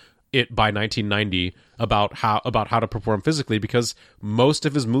stuff by 1990 about how to perform physically, because most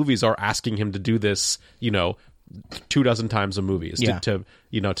of his movies are asking him to do this 24 times a movie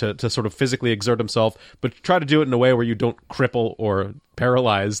to sort of physically exert himself, but try to do it in a way where you don't cripple or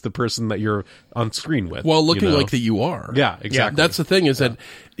paralyze the person that you're on screen with while looking like that you are. Yeah, exactly. That's the thing, is that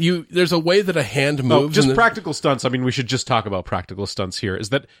there's a way that a hand moves. Just practical stunts. I mean, we should just talk about practical stunts here. Is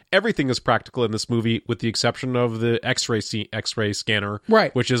that everything is practical in this movie, with the exception of the X-ray scanner,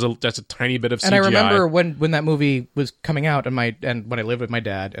 right? Which is that's a tiny bit of CGI. And I remember when that movie was coming out, and when I lived with my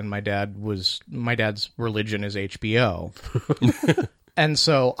dad, and my dad's religion is HBO, and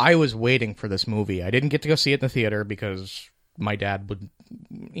so I was waiting for this movie. I didn't get to go see it in the theater because my dad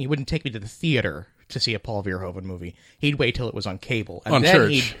wouldn't take me to the theater to see a Paul Verhoeven movie. He'd wait till it was on cable, and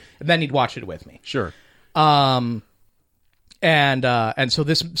then he'd watch it with me. Sure. And so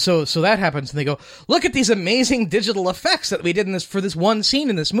that happens, and they go, look at these amazing digital effects that we did for this one scene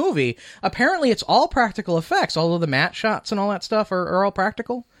in this movie. Apparently, it's all practical effects. All of the matte shots and all that stuff are all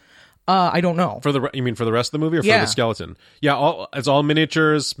practical. I don't know. You mean for the rest of the movie, or for Yeah. the skeleton? Yeah, it's all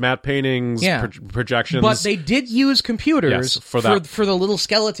miniatures, matte paintings, Yeah. projections. But they did use computers Yes, for that. for the little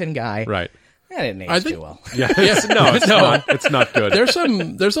skeleton guy. right. That didn't age too well. Yeah, it's not. It's not good. I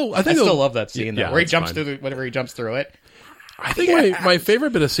think I still love that scene though, Yeah, where he that's jumps fine. through whenever he jumps through it. I think my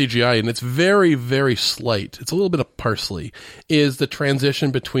favorite bit of CGI, and it's very, very slight, it's a little bit of parsley, is the transition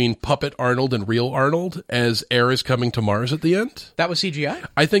between puppet Arnold and real Arnold as Air is coming to Mars at the end. That was CGI?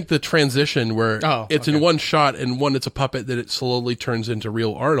 I think the transition where it's okay. in one shot, and one it's a puppet that it slowly turns into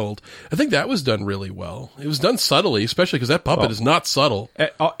real Arnold, I think that was done really well. It was done subtly, especially because that puppet is not subtle.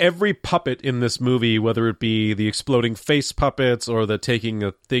 Every puppet in this movie, whether it be the exploding face puppets or the taking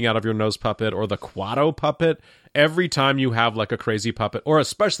a thing out of your nose puppet or the Quado puppet, every time you have like a crazy puppet, or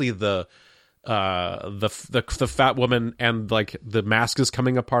especially the the fat woman, and like the mask is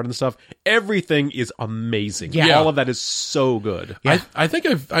coming apart and stuff. Everything is amazing. Yeah. All of that is so good. Yeah. I think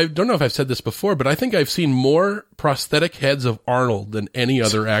I don't know if I've said this before, but I think I've seen more prosthetic heads of Arnold than any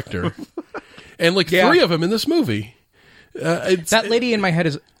other actor. And like 3 of them in this movie. That lady in my head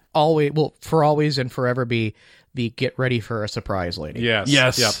is always and forever be the get ready for a surprise lady. Yes.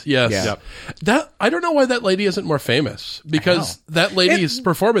 Yes. Yep. Yes. Yeah. Yep. That I don't know why that lady isn't more famous, because that lady's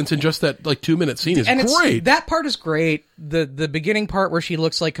performance in just that like 2-minute scene is great. That part is great. The beginning part where she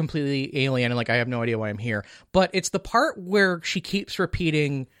looks like completely alien and like I have no idea why I'm here. But it's the part where she keeps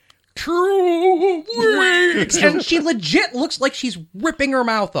repeating true wait, and she legit looks like she's ripping her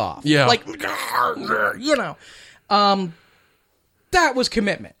mouth off. Yeah. Like you know. That was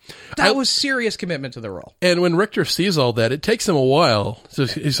commitment. That was serious commitment to the role. And when Richter sees all that, it takes him a while. So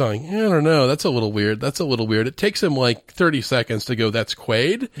he's like, I don't know, that's a little weird. That's a little weird. It takes him like 30 seconds to go, that's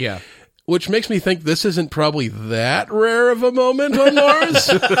Quaid. Yeah. Which makes me think this isn't probably that rare of a moment on Mars.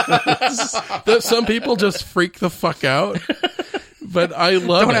 That some people just freak the fuck out. But I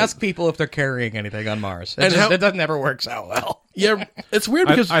love Don't it. ask people if they're carrying anything on Mars. And It doesn't never works out well. Yeah, it's weird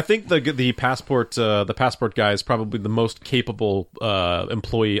because I think the passport guy is probably the most capable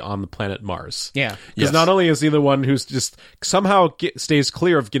employee on the planet Mars. Yeah. Because not only is he the one who's just somehow stays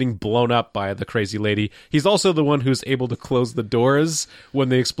clear of getting blown up by the crazy lady, he's also the one who's able to close the doors when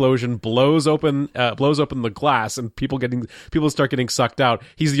the explosion blows open the glass and people start getting sucked out.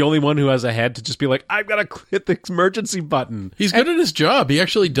 He's the only one who has a head to just be like, I've got to hit the emergency button. he's good at his job. He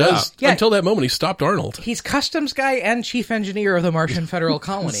actually does. Yeah. Until that moment, he stopped Arnold. He's customs guy and chief engineer of the Martian Federal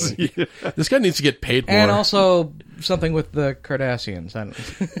Colony. This guy needs to get paid more. And also something with the Cardassians.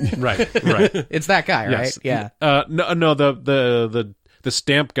 Right. It's that guy, right? Yes. Yeah. No, the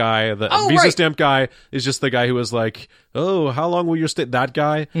stamp guy, the visa stamp guy is just the guy who was like, oh, how long will your stay? That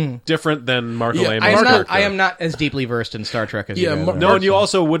guy, different than Mark Alamo. I am not as deeply versed in Star Trek as you guys are. No, and you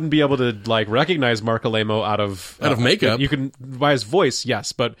also wouldn't be able to like recognize Mark Alamo out of makeup. You can by his voice,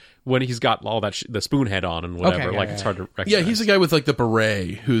 yes, but when he's got all that the spoon head on and whatever, it's hard to recognize. Yeah, he's the guy with like the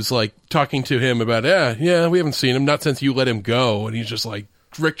beret who's like talking to him about, yeah, we haven't seen him, not since you let him go, and he's just like,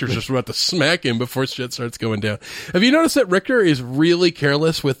 Richter's just about to smack him before shit starts going down. Have you noticed that Richter is really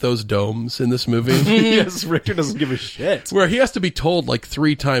careless with those domes in this movie? Yes, Richter doesn't give a shit. Where he has to be told like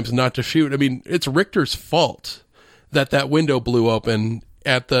 3 times not to shoot. I mean, it's Richter's fault that window blew open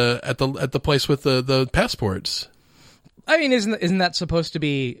at the place with the passports. I mean, isn't that supposed to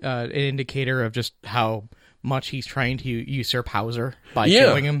be an indicator of just how much he's trying to usurp Hauser by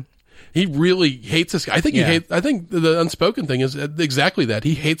killing him? He really hates this guy. I think the unspoken thing is exactly that.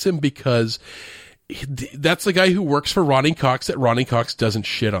 He hates him because that's the guy who works for Ronnie Cox that Ronnie Cox doesn't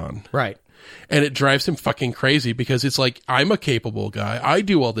shit on. Right. And it drives him fucking crazy because it's like, I'm a capable guy. I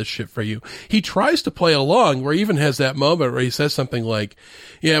do all this shit for you. He tries to play along, where he even has that moment where he says something like,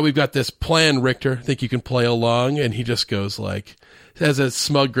 yeah, we've got this plan, Richter. Think you can play along? And he just goes like, has a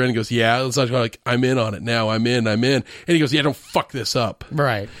smug grin and goes, yeah, it's like, I'm in on it now. I'm in. And he goes, yeah, don't fuck this up.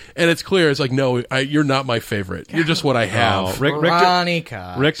 Right. And it's clear. It's like, no, you're not my favorite. You're just what I have. Ronnie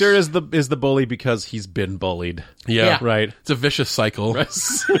Cox. Richter is the bully because he's been bullied. Yeah. Right. It's a vicious cycle.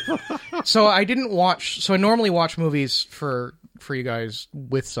 So I normally watch movies for you guys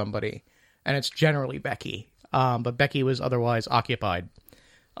with somebody, and it's generally Becky. But Becky was otherwise occupied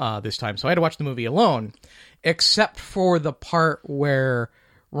this time, so I had to watch the movie alone, except for the part where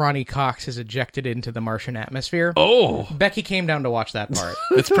Ronnie Cox is ejected into the Martian atmosphere. Oh. Becky came down to watch that part.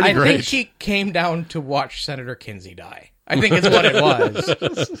 It's pretty great. I think she came down to watch Senator Kinsey die. I think it's what it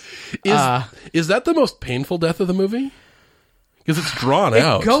was. Is that the most painful death of the movie? Because it's drawn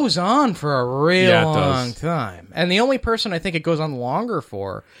out. It goes on for a real Yeah, it long does. time. And the only person I think it goes on longer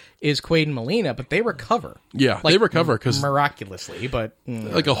for is Quaid and Molina, but they recover. Yeah, they recover because miraculously, but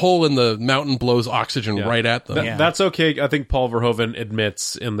like a hole in the mountain blows oxygen right at them. That's okay. I think Paul Verhoeven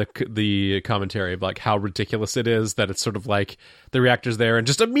admits in the commentary of like how ridiculous it is that it's sort of like the reactor's there and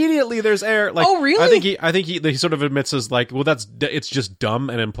just immediately there's air. Like, oh, really? I think he sort of admits as like, well, it's just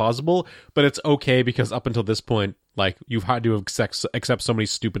dumb and implausible, but it's okay because up until this point, like you've had to accept so many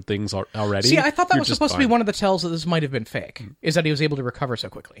stupid things already. See, I thought that was supposed to be one of the tells that this might have been fake. Is that he was able to recover so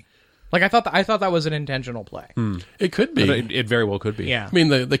quickly? Like I thought that was an intentional play. It could be. It very well could be. Yeah. I mean,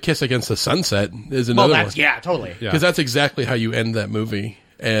 the kiss against the sunset is another one. Yeah, totally. Because that's exactly how you end that movie,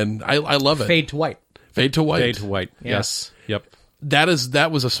 and I love it. Fade to white. Fade to white. Fade to white. Yeah. Yes. Yep.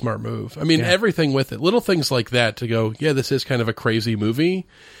 That was a smart move. I mean, everything with it, little things like that to go, yeah, this is kind of a crazy movie.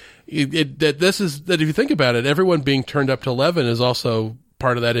 That if you think about it, everyone being turned up to 11 is also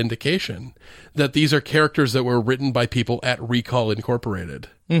part of that indication that these are characters that were written by people at Recall Incorporated.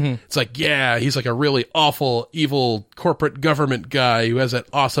 Mm-hmm. It's like, yeah, he's like a really awful, evil corporate government guy who has that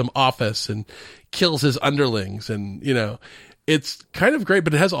awesome office and kills his underlings. And, you know, it's kind of great,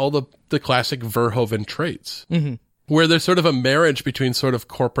 but it has all the classic Verhoeven traits. Mm-hmm. Where there's sort of a marriage between sort of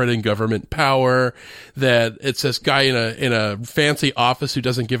corporate and government power, that it's this guy in a fancy office who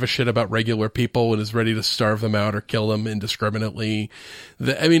doesn't give a shit about regular people and is ready to starve them out or kill them indiscriminately.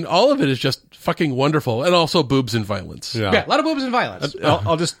 I mean, all of it is just fucking wonderful. And also boobs and violence. Yeah, a lot of boobs and violence.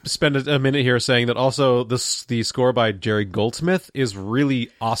 I'll just spend a minute here saying that also the score by Jerry Goldsmith is really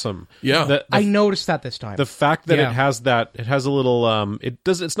awesome. Yeah. I noticed that this time. The fact that it has a little,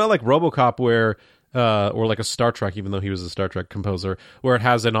 it's not like RoboCop where, or like a Star Trek, even though he was a Star Trek composer, where it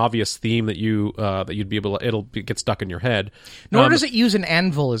has an obvious theme that you'd be able to, get stuck in your head. Nor does it use an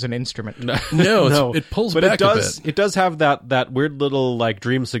anvil as an instrument. No, it pulls but back a bit. It does have that weird little like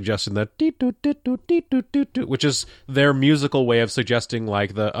dream suggestion, that which is their musical way of suggesting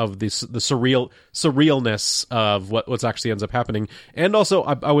like the surrealness of what actually ends up happening. And also,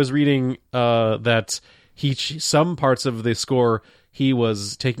 I was reading that some parts of the score, he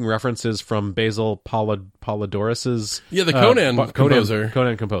was taking references from Basil Polidoris's... Yeah, the Conan composer.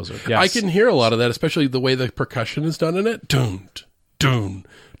 Conan composer, yes. I can hear a lot of that, especially the way the percussion is done in it. Doom, doom,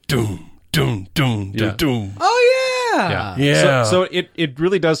 doom, doom, doom, Yeah. doom. Oh, yeah! Yeah. So it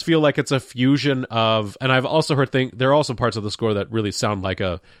really does feel like it's a fusion of... And I've also heard there are also parts of the score that really sound like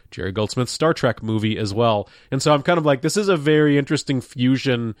a Jerry Goldsmith Star Trek movie as well. And so I'm kind of like, this is a very interesting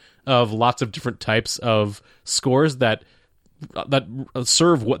fusion of lots of different types of scores that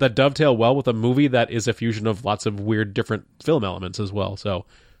dovetail well with a movie that is a fusion of lots of weird different film elements as well. So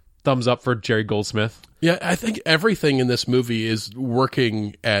thumbs up for Jerry Goldsmith. Yeah, I think everything in this movie is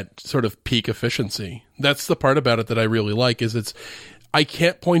working at sort of peak efficiency. That's the part about it that I really like, is I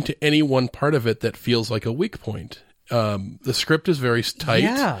can't point to any one part of it that feels like a weak point. The script is very tight.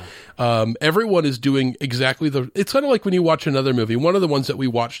 Yeah. Everyone is doing exactly it's kind of like when you watch another movie. One of the ones that we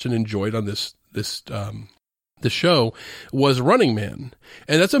watched and enjoyed on the show was Running Man.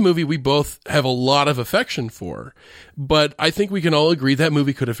 And that's a movie we both have a lot of affection for. But I think we can all agree that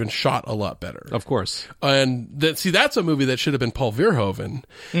movie could have been shot a lot better. Of course. And that's a movie that should have been Paul Verhoeven.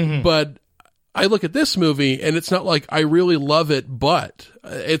 Mm-hmm. But I look at this movie and it's not like I really love it, but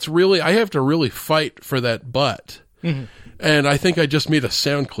it's really, I have to really fight for that but. Mm-hmm. And I think I just made a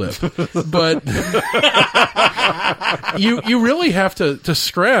sound clip, but you really have to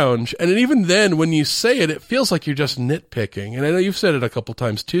scrounge. And even then, when you say it, it feels like you're just nitpicking. And I know you've said it a couple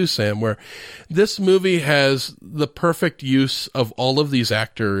times too, Sam, where this movie has the perfect use of all of these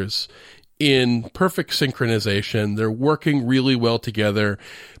actors in perfect synchronization. They're working really well together.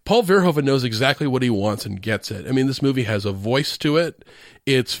 Paul Verhoeven knows exactly what he wants and gets it. I mean, this movie has a voice to it.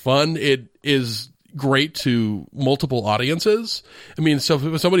 It's fun. It is great to multiple audiences. I mean,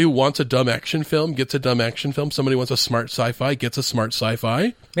 so somebody who wants a dumb action film gets a dumb action film. Somebody wants a smart sci-fi gets a smart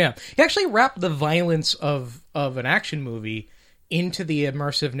sci-fi. Yeah. He actually wrapped the violence of an action movie into the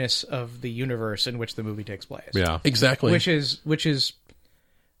immersiveness of the universe in which the movie takes place. Yeah. Exactly. Which is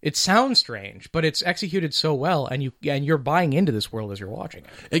it sounds strange, but it's executed so well, and you're buying into this world as you're watching it.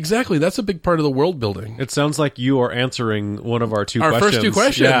 Exactly. That's a big part of the world building. It sounds like you are answering one of our first two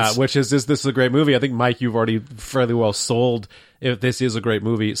questions. Yeah, which is this a great movie? I think, Mike, you've already fairly well sold if this is a great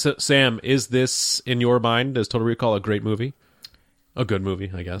movie. So, Sam, is this, in your mind, is Total Recall a great movie? A good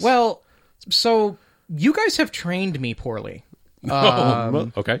movie, I guess. Well, so you guys have trained me poorly.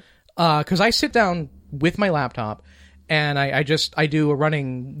 Okay. Because I sit down with my laptop and I do a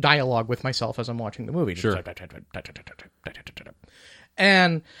running dialogue with myself as I'm watching the movie. Sure.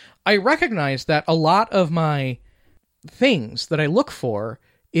 And I recognize that a lot of my things that I look for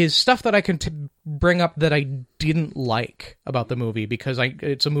is stuff that I can bring up that I didn't like about the movie because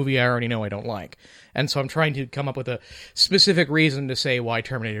it's a movie I already know I don't like. And so I'm trying to come up with a specific reason to say why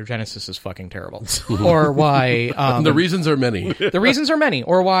Terminator Genisys is fucking terrible. Or why... the reasons are many. The reasons are many.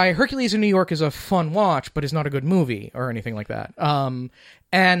 Or why Hercules in New York is a fun watch, but is not a good movie, or anything like that.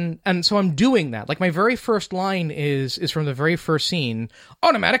 And so I'm doing that. Like, my very first line is from the very first scene,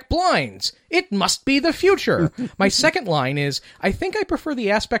 automatic blinds. It must be the future. My second line is, I think I prefer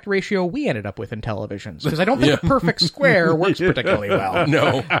the aspect ratio we ended up with in televisions, because I don't think a perfect square works particularly well.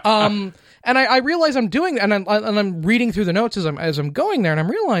 No. And I realize I'm doing that, and I'm reading through the notes as I'm going there, and I'm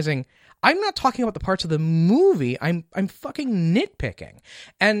realizing I'm not talking about the parts of the movie. I'm fucking nitpicking.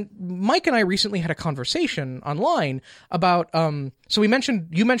 And Mike and I recently had a conversation online about. So you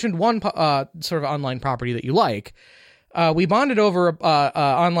mentioned one sort of online property that you like. We bonded over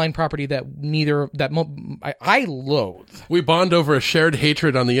online property that I loathe. We bond over a shared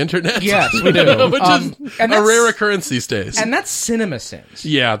hatred on the internet. Yes, we do. Which is a rare occurrence these days. And that's CinemaSins.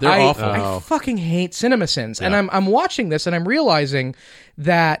 Yeah, they're awful. I fucking hate CinemaSins. Yeah. And I'm watching this and I'm realizing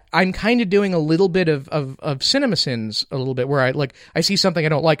that I'm kind of doing a little bit of CinemaSins a little bit, where I see something I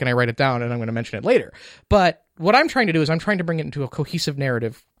don't like and I write it down and I'm going to mention it later. But what I'm trying to do is I'm trying to bring it into a cohesive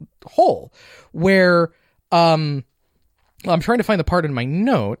narrative whole, where I'm trying to find the part in my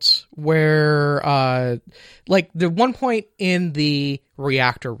notes where, the one point in the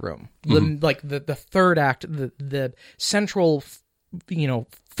reactor room, the third act, the central,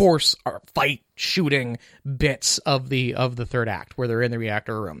 force or fight shooting bits of the third act where they're in the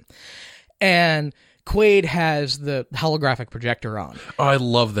reactor room, and Quaid has the holographic projector on. Oh, I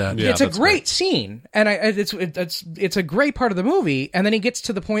love that. Yeah, it's a great scene, and it's a great part of the movie. And then he gets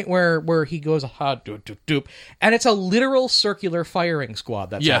to the point where he goes doop doop doop, and it's a literal circular firing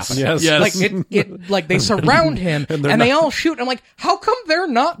squad that's happening. Yes. Like they surround him and they all shoot. I'm like, how come they're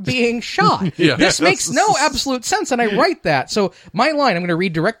not being shot? Yeah. This makes no absolute sense. And I write that. So my line, I'm going to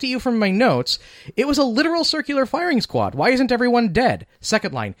read direct to you from my notes. It was a literal circular firing squad. Why isn't everyone dead?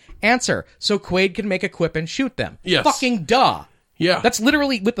 Second line, answer, so Quaid can make a quip and shoot them. Yes. Fucking duh. Yeah. That's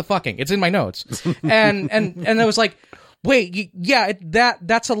literally with the fucking. It's in my notes. And I was like, wait,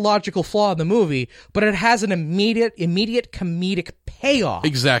 that's a logical flaw in the movie, but it has an immediate comedic payoff.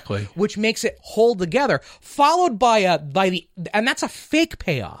 Exactly. Which makes it hold together, followed by and that's a fake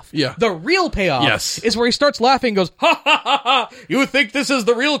payoff. Yeah. The real payoff is where he starts laughing and goes, ha ha ha ha, you think this is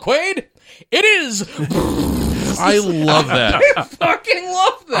the real Quaid? It is. I love that. I fucking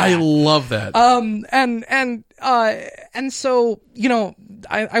love that. I love that. And so,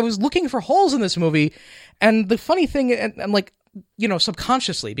 I was looking for holes in this movie, and the funny thing, and like,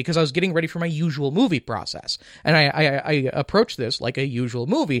 subconsciously, because I was getting ready for my usual movie process, and I approach this like a usual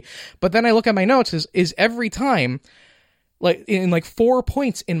movie, but then I look at my notes, is every time, like, in like 4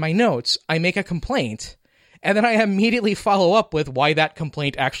 points in my notes, I make a complaint, and then I immediately follow up with why that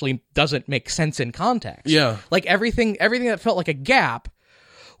complaint actually doesn't make sense in context. Yeah. Like everything that felt like a gap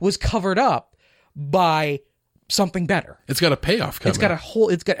was covered up by something better. It's got a payoff coming.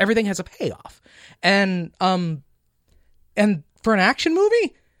 Everything has a payoff. And for an action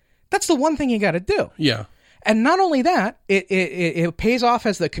movie, that's the one thing you got to do. Yeah. And not only that, it pays off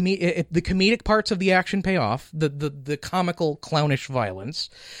as the comedic parts of the action pay off, the comical clownish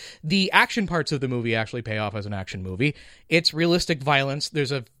violence. The action parts of the movie actually pay off as an action movie. It's realistic violence.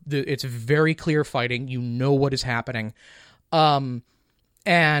 It's very clear fighting. You know what is happening. And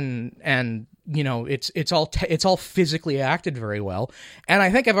it's all physically acted very well. And I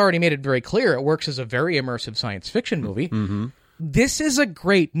think I've already made it very clear it works as a very immersive science fiction movie. Mm-hmm. This is a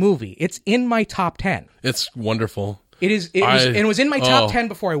great movie. It's in my top 10. It's wonderful. It was in my top 10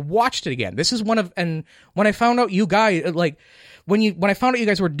 before I watched it again. This is and when I found out you guys, like, when I found out you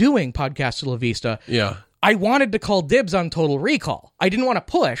guys were doing Podcast La Vista, I wanted to call dibs on Total Recall. I didn't want to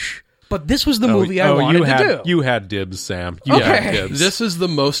push, but this was the movie I wanted to do. You had dibs, Sam. You had dibs. This is the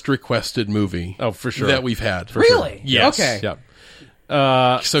most requested movie for sure that we've had. Really? Sure. Yes. Okay. Yep.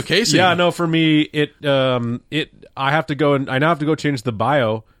 So Casey. Yeah, no, for me, I now have to go change the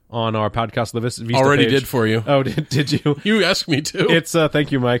bio on our Podcast La Vista already page. Did for you. Oh, did you? You asked me to. It's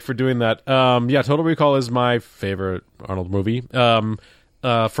thank you, Mike, for doing that. Total Recall is my favorite Arnold movie. For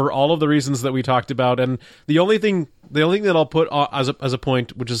all of the reasons that we talked about, and the only thing that I'll put as a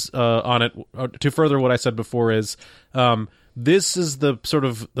point, which is on it to further what I said before, is this is the sort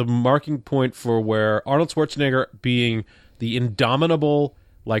of the marking point for where Arnold Schwarzenegger, being the indomitable,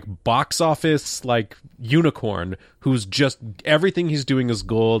 like, box office, like, unicorn, who's just, everything he's doing is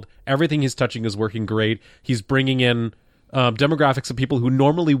gold, everything he's touching is working great, he's bringing in demographics of people who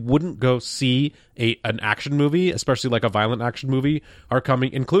normally wouldn't go see an action movie, especially like a violent action movie, are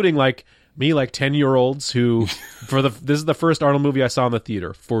coming, including like me, like 10-year-olds who this is the first Arnold movie I saw in the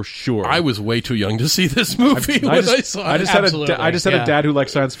theater for sure. I was way too young to see this movie I saw it. I just had a dad who liked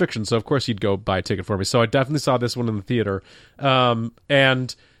science fiction, so of course he'd go buy a ticket for me. So I definitely saw this one in the theater,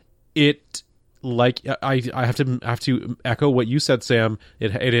 and it, like, I have to echo what you said, Sam.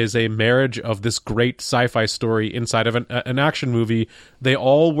 It is a marriage of this great sci-fi story inside of an action movie. They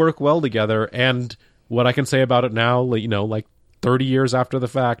all work well together, and what I can say about it now, like 30 years after the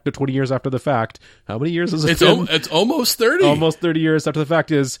fact, 20 years after the fact, how many years is it? It's almost 30. Almost 30 years after the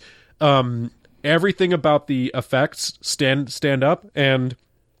fact is everything about the effects stand up, and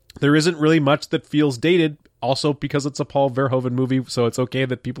there isn't really much that feels dated. Also, because it's a Paul Verhoeven movie, so it's okay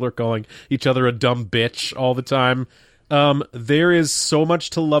that people are calling each other a dumb bitch all the time. There is so much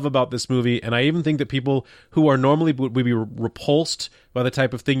to love about this movie, and I even think that people who are normally would be repulsed by the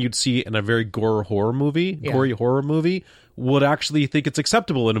type of thing you'd see in a very gory horror movie, would actually think it's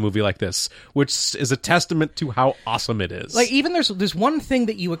acceptable in a movie like this, which is a testament to how awesome it is. Like, even there's one thing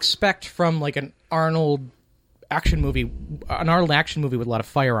that you expect from like an Arnold action movie with a lot of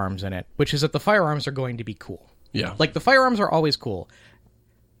firearms in it, which is that the firearms are going to be cool. Yeah. Like, the firearms are always cool.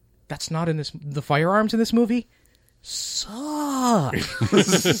 That's not in this. The firearms in this movie suck.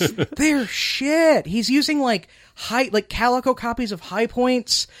 They're shit. He's using like Calico copies of High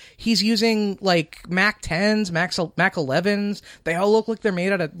Points. He's using like Mac 10s, Mac 11s. They all look like they're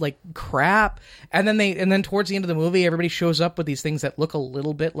made out of like crap. And then towards the end of the movie, everybody shows up with these things that look a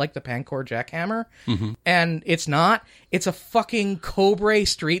little bit like the Pancor jackhammer. Mm-hmm. And it's not. It's a fucking Cobra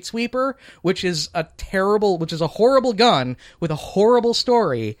Street Sweeper, which is a horrible gun with a horrible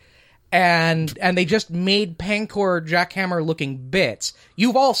story. And they just made Pancor jackhammer looking bits.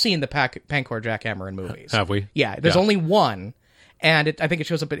 You've all seen the Pancor jackhammer in movies. Have we? Yeah, there's only one. And I think it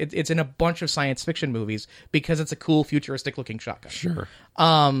shows up, it's in a bunch of science fiction movies because it's a cool futuristic looking shotgun. Sure.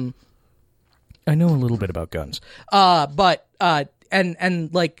 I know a little bit about guns. And I'm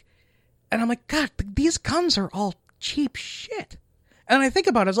like, God, these guns are all cheap shit. And I think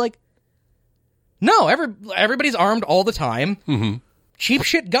about it, I was like, no, everybody's armed all the time. Mm-hmm. Cheap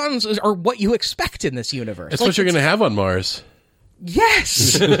shit guns are what you expect in this universe. It's what you're going to have on Mars.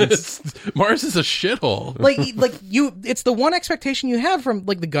 Yes. Mars is a shithole. It's the one expectation you have from,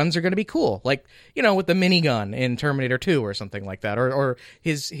 like, the guns are going to be cool. Like, you know, with the minigun in Terminator 2 or something like that. Or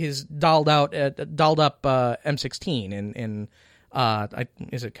his dolled up M16 in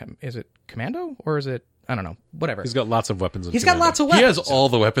is it Commando? Or is it, I don't know, whatever. He's got lots of weapons. He has all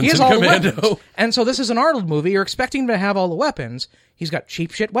the weapons in Commando. And so this is an Arnold movie. You're expecting him to have all the weapons. He's got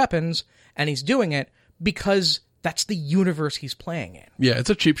cheap shit weapons, and he's doing it because that's the universe he's playing in. Yeah,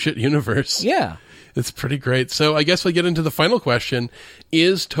 it's a cheap shit universe. Yeah. It's pretty great. So I guess we get into the final question.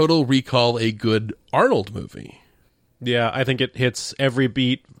 Is Total Recall a good Arnold movie? Yeah, I think it hits every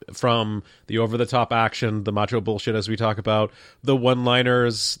beat from the over-the-top action, the macho bullshit as we talk about, the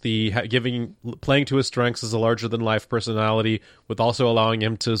one-liners, the playing to his strengths as a larger-than-life personality, with also allowing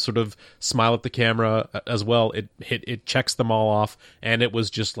him to sort of smile at the camera as well. It checks them all off, and it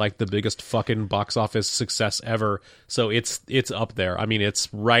was just like the biggest fucking box office success ever. So it's up there. I mean,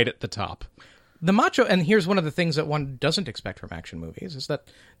 it's right at the top. The macho, and here's one of the things that one doesn't expect from action movies, is that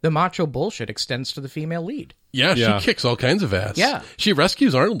the macho bullshit extends to the female lead. Yeah, she kicks all kinds of ass. Yeah. She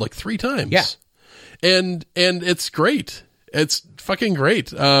rescues Arnold like 3 times. Yeah. And it's great. It's fucking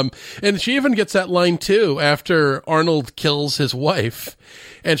great. And she even gets that line too after Arnold kills his wife.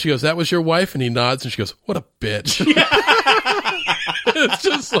 And she goes, "That was your wife?" And he nods and she goes, "What a bitch." It's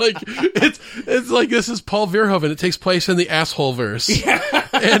just like, it's like, this is Paul Verhoeven. It takes place in the asshole verse. Yeah.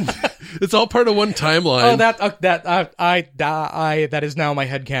 And it's all part of one timeline. Oh, that is now my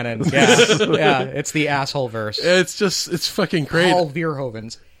headcanon. Yeah. Yeah. It's the asshole verse. It's fucking great. Paul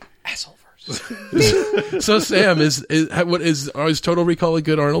Verhoeven's asshole verse. So Sam, is Total Recall a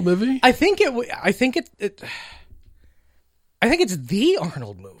good Arnold movie? I think it's the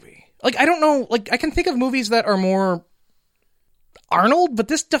Arnold movie. Like, I don't know, like, I can think of movies that are more Arnold, but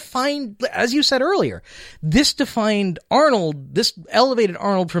this defined, as you said earlier, this elevated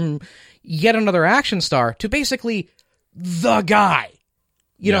Arnold from yet another action star to basically the guy.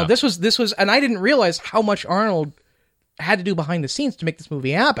 You know, this was, and I didn't realize how much Arnold had to do behind the scenes to make this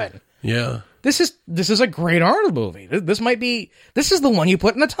movie happen. Yeah. This is a great Arnold movie. This is the one you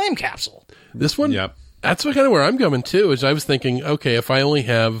put in a time capsule. This one? Yep. That's kind of where I'm going too, is I was thinking, okay, if I only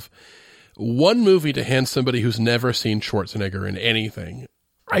have one movie to hand somebody who's never seen Schwarzenegger in anything,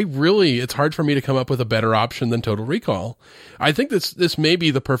 it's hard for me to come up with a better option than Total Recall. I think this may be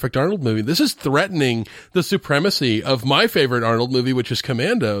the perfect Arnold movie. This is threatening the supremacy of my favorite Arnold movie, which is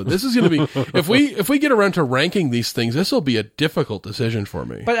Commando. This is going to be, if we get around to ranking these things, this will be a difficult decision for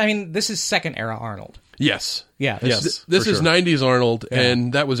me. But I mean, this is second era Arnold. Yes. Yeah. This is 90s Arnold,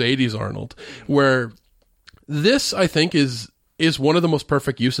 and that was 80s Arnold, where this, I think, is one of the most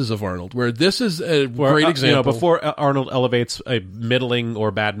perfect uses of Arnold, where this is a great example. Before Arnold elevates a middling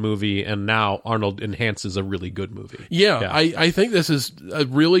or bad movie, and now Arnold enhances a really good movie. Yeah. I think this is a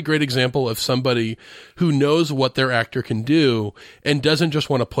really great example of somebody who knows what their actor can do and doesn't just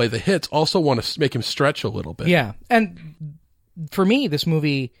want to play the hits, also want to make him stretch a little bit. Yeah. And for me, this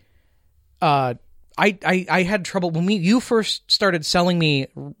movie, I had trouble when you first started selling me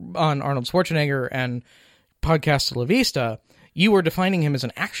on Arnold Schwarzenegger and Podcast La Vista. you were defining him as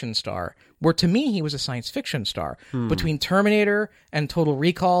an action star, where to me he was a science fiction star. Between Terminator and Total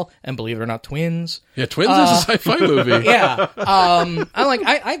Recall, and believe it or not, Twins. Yeah, Twins is a sci-fi movie. Yeah,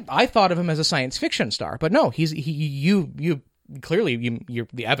 I thought of him as a science fiction star, but no, you clearly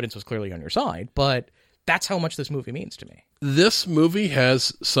the evidence was clearly on your side, but that's how much this movie means to me. This movie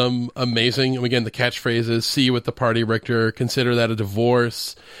has some amazing, again, the catchphrases, see you at the party, Richter, consider that a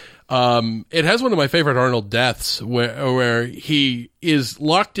divorce. It has one of my favorite Arnold deaths where he is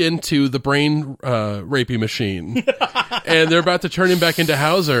locked into the brain rapey machine and they're about to turn him back into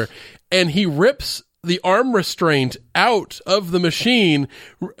Hauser, and he rips the arm restraint out of the machine,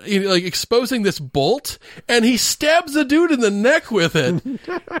 like exposing this bolt, and he stabs a dude in the neck with it.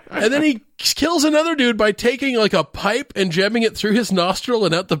 And then he kills another dude by taking like a pipe and jamming it through his nostril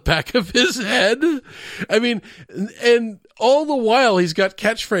and out the back of his head. I mean, and all the while he's got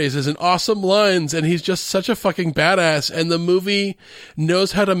catchphrases and awesome lines, and he's just such a fucking badass, and the movie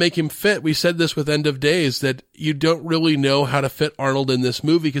knows how to make him fit. We said this with End of Days, that you don't really know how to fit Arnold in this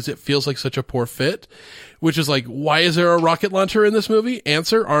movie because it feels like such a poor fit. Which is like, why is there a rocket launcher in this movie?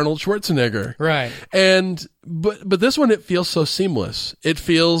 Answer, Arnold Schwarzenegger. Right. And, but this one, it feels so seamless. It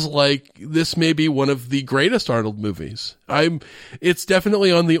feels like this may be one of the greatest Arnold movies. It's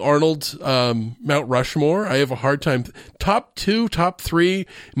definitely on the Arnold, Mount Rushmore. I have a hard time. Top 2, top 3,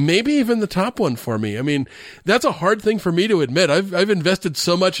 maybe even the top one for me. I mean, that's a hard thing for me to admit. I've invested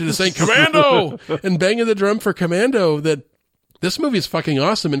so much into saying Commando and banging the drum for Commando that this movie is fucking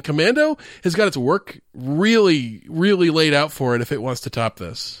awesome, and Commando has got its work really, really laid out for it if it wants to top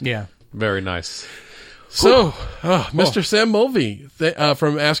this. Yeah. Very nice. So, Mr. Sam Mulvey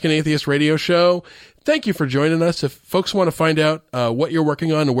from Ask an Atheist radio show, thank you for joining us. If folks want to find out what you're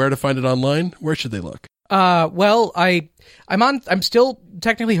working on and where to find it online, where should they look? Well, I'm still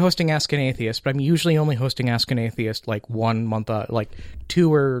technically hosting Ask an Atheist, but I'm usually only hosting Ask an Atheist like 1 month, like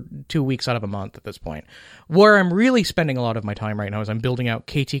 2 weeks out of a month at this point. Where I'm really spending a lot of my time right now is I'm building out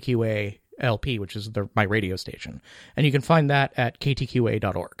KTQA LP, which is my radio station. And you can find that at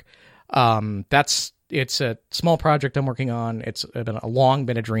ktqa.org. It's a small project I'm working on. It's been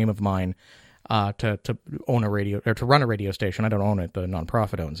a dream of mine, to own a radio, or to run a radio station. I don't own it. The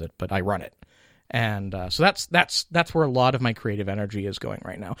nonprofit owns it, but I run it. And so that's where a lot of my creative energy is going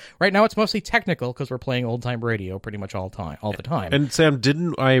right now. Right now, it's mostly technical because we're playing old time radio pretty much all the time. And Sam,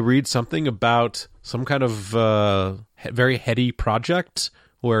 didn't I read something about some kind of very heady project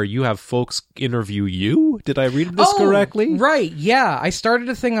where you have folks interview you? Did I read this correctly? Right. Yeah, I started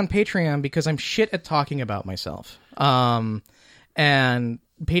a thing on Patreon because I'm shit at talking about myself. And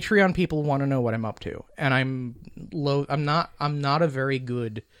Patreon people want to know what I'm up to, and I'm not a very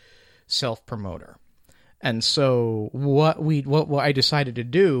good self-promoter. And so what I decided to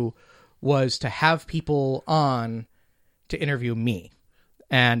do was to have people on to interview me.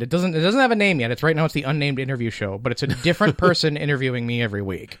 And it doesn't have a name yet. It's right now it's the Unnamed Interview Show, but it's a different person interviewing me every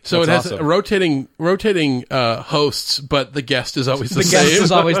week. So that's it has awesome. rotating hosts, but the guest is always the same. The guest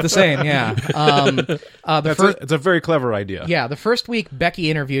is always the same, yeah. It's a very clever idea. Yeah, the first week Becky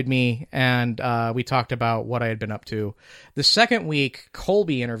interviewed me, and we talked about what I had been up to. The second week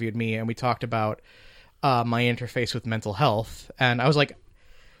Colby interviewed me, and we talked about my interface with mental health. And I was like,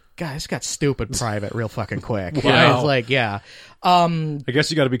 God, this got stupid private real fucking quick. Wow. I was like, yeah. I guess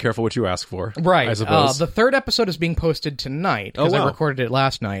you got to be careful what you ask for. Right. I suppose. The third episode is being posted tonight because I recorded it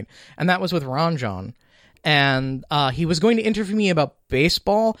last night, and that was with Ranjan. And he was going to interview me about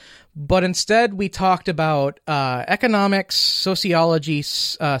baseball, but instead we talked about economics, sociology,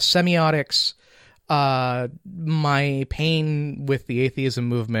 semiotics, my pain with the atheism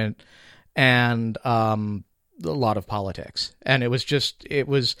movement, and a lot of politics. And it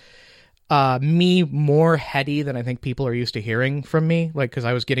was me more heady than I think people are used to hearing from me, like, because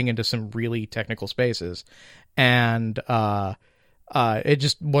I was getting into some really technical spaces. And it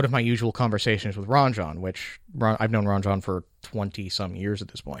just one of my usual conversations with Ranjan, which I've known Ranjan for 20-some years at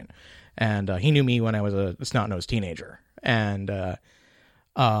this point. And he knew me when I was a snot-nosed teenager. And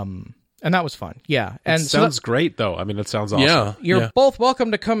that was fun. Yeah. And it sounds great, though. I mean, it sounds awesome. Yeah. You're both welcome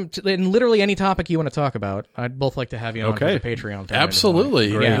to come to in literally any topic you want to talk about. I'd both like to have you on for the Patreon thing.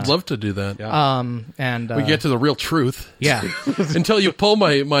 Absolutely. Yeah. I'd love to do that. Yeah. And we get to the real truth. Yeah. Until you pull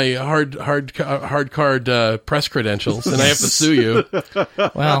my hard card press credentials, and I have to sue you.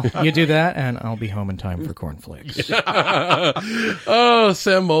 Well, you do that, and I'll be home in time for cornflakes. Oh,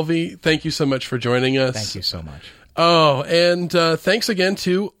 Sam Mulvey, thank you so much for joining us. Thank you so much. Oh, and thanks again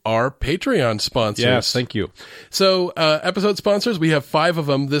to our Patreon sponsors. Yes, thank you. So, episode sponsors, we have 5 of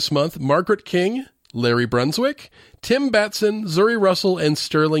them this month. Margaret King, Larry Brunswick, Tim Batson, Zuri Russell, and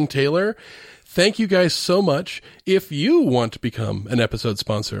Sterling Taylor. Thank you guys so much. If you want to become an episode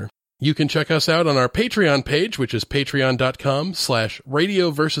sponsor, you can check us out on our Patreon page, which is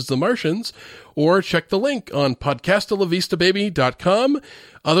patreon.com/Radio versus the Martians, or check the link on podcastalavistababy.com.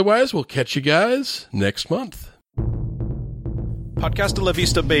 Otherwise, we'll catch you guys next month. Podcast La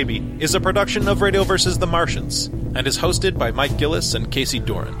Vista Baby is a production of Radio vs. the Martians and is hosted by Mike Gillis and Casey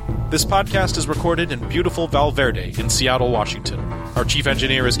Doran. This podcast is recorded in beautiful Val Verde in Seattle, Washington. Our chief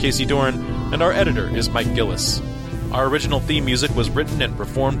engineer is Casey Doran, and our editor is Mike Gillis. Our original theme music was written and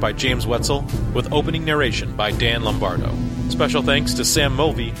performed by James Wetzel, with opening narration by Dan Lombardo. Special thanks to Sam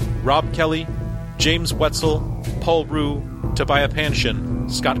Mulvey, Rob Kelly, James Wetzel, Paul Rue, Tobiah Panshin,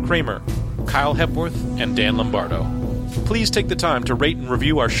 Scott Kramer, Kyle Hepworth, and Dan Lombardo. Please take the time to rate and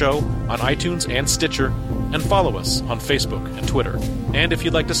review our show on iTunes and Stitcher, and follow us on Facebook and Twitter. And if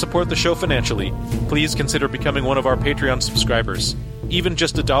you'd like to support the show financially, please consider becoming one of our Patreon subscribers. Even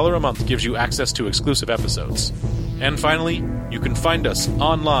just $1 a month gives you access to exclusive episodes. And finally, you can find us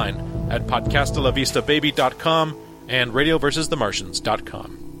online at podcastalavistababy.com and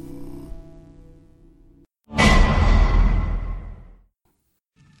radioversusthemartians.com.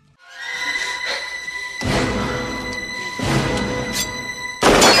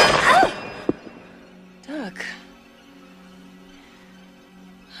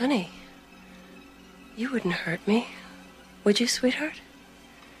 Honey, you wouldn't hurt me, would you, sweetheart?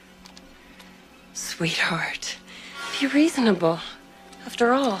 Sweetheart, be reasonable.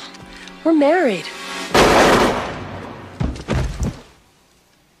 After all, we're married.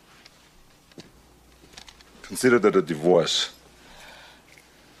 Consider that a divorce.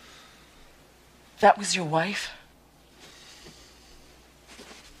 That was your wife?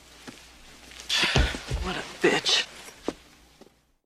 What a bitch.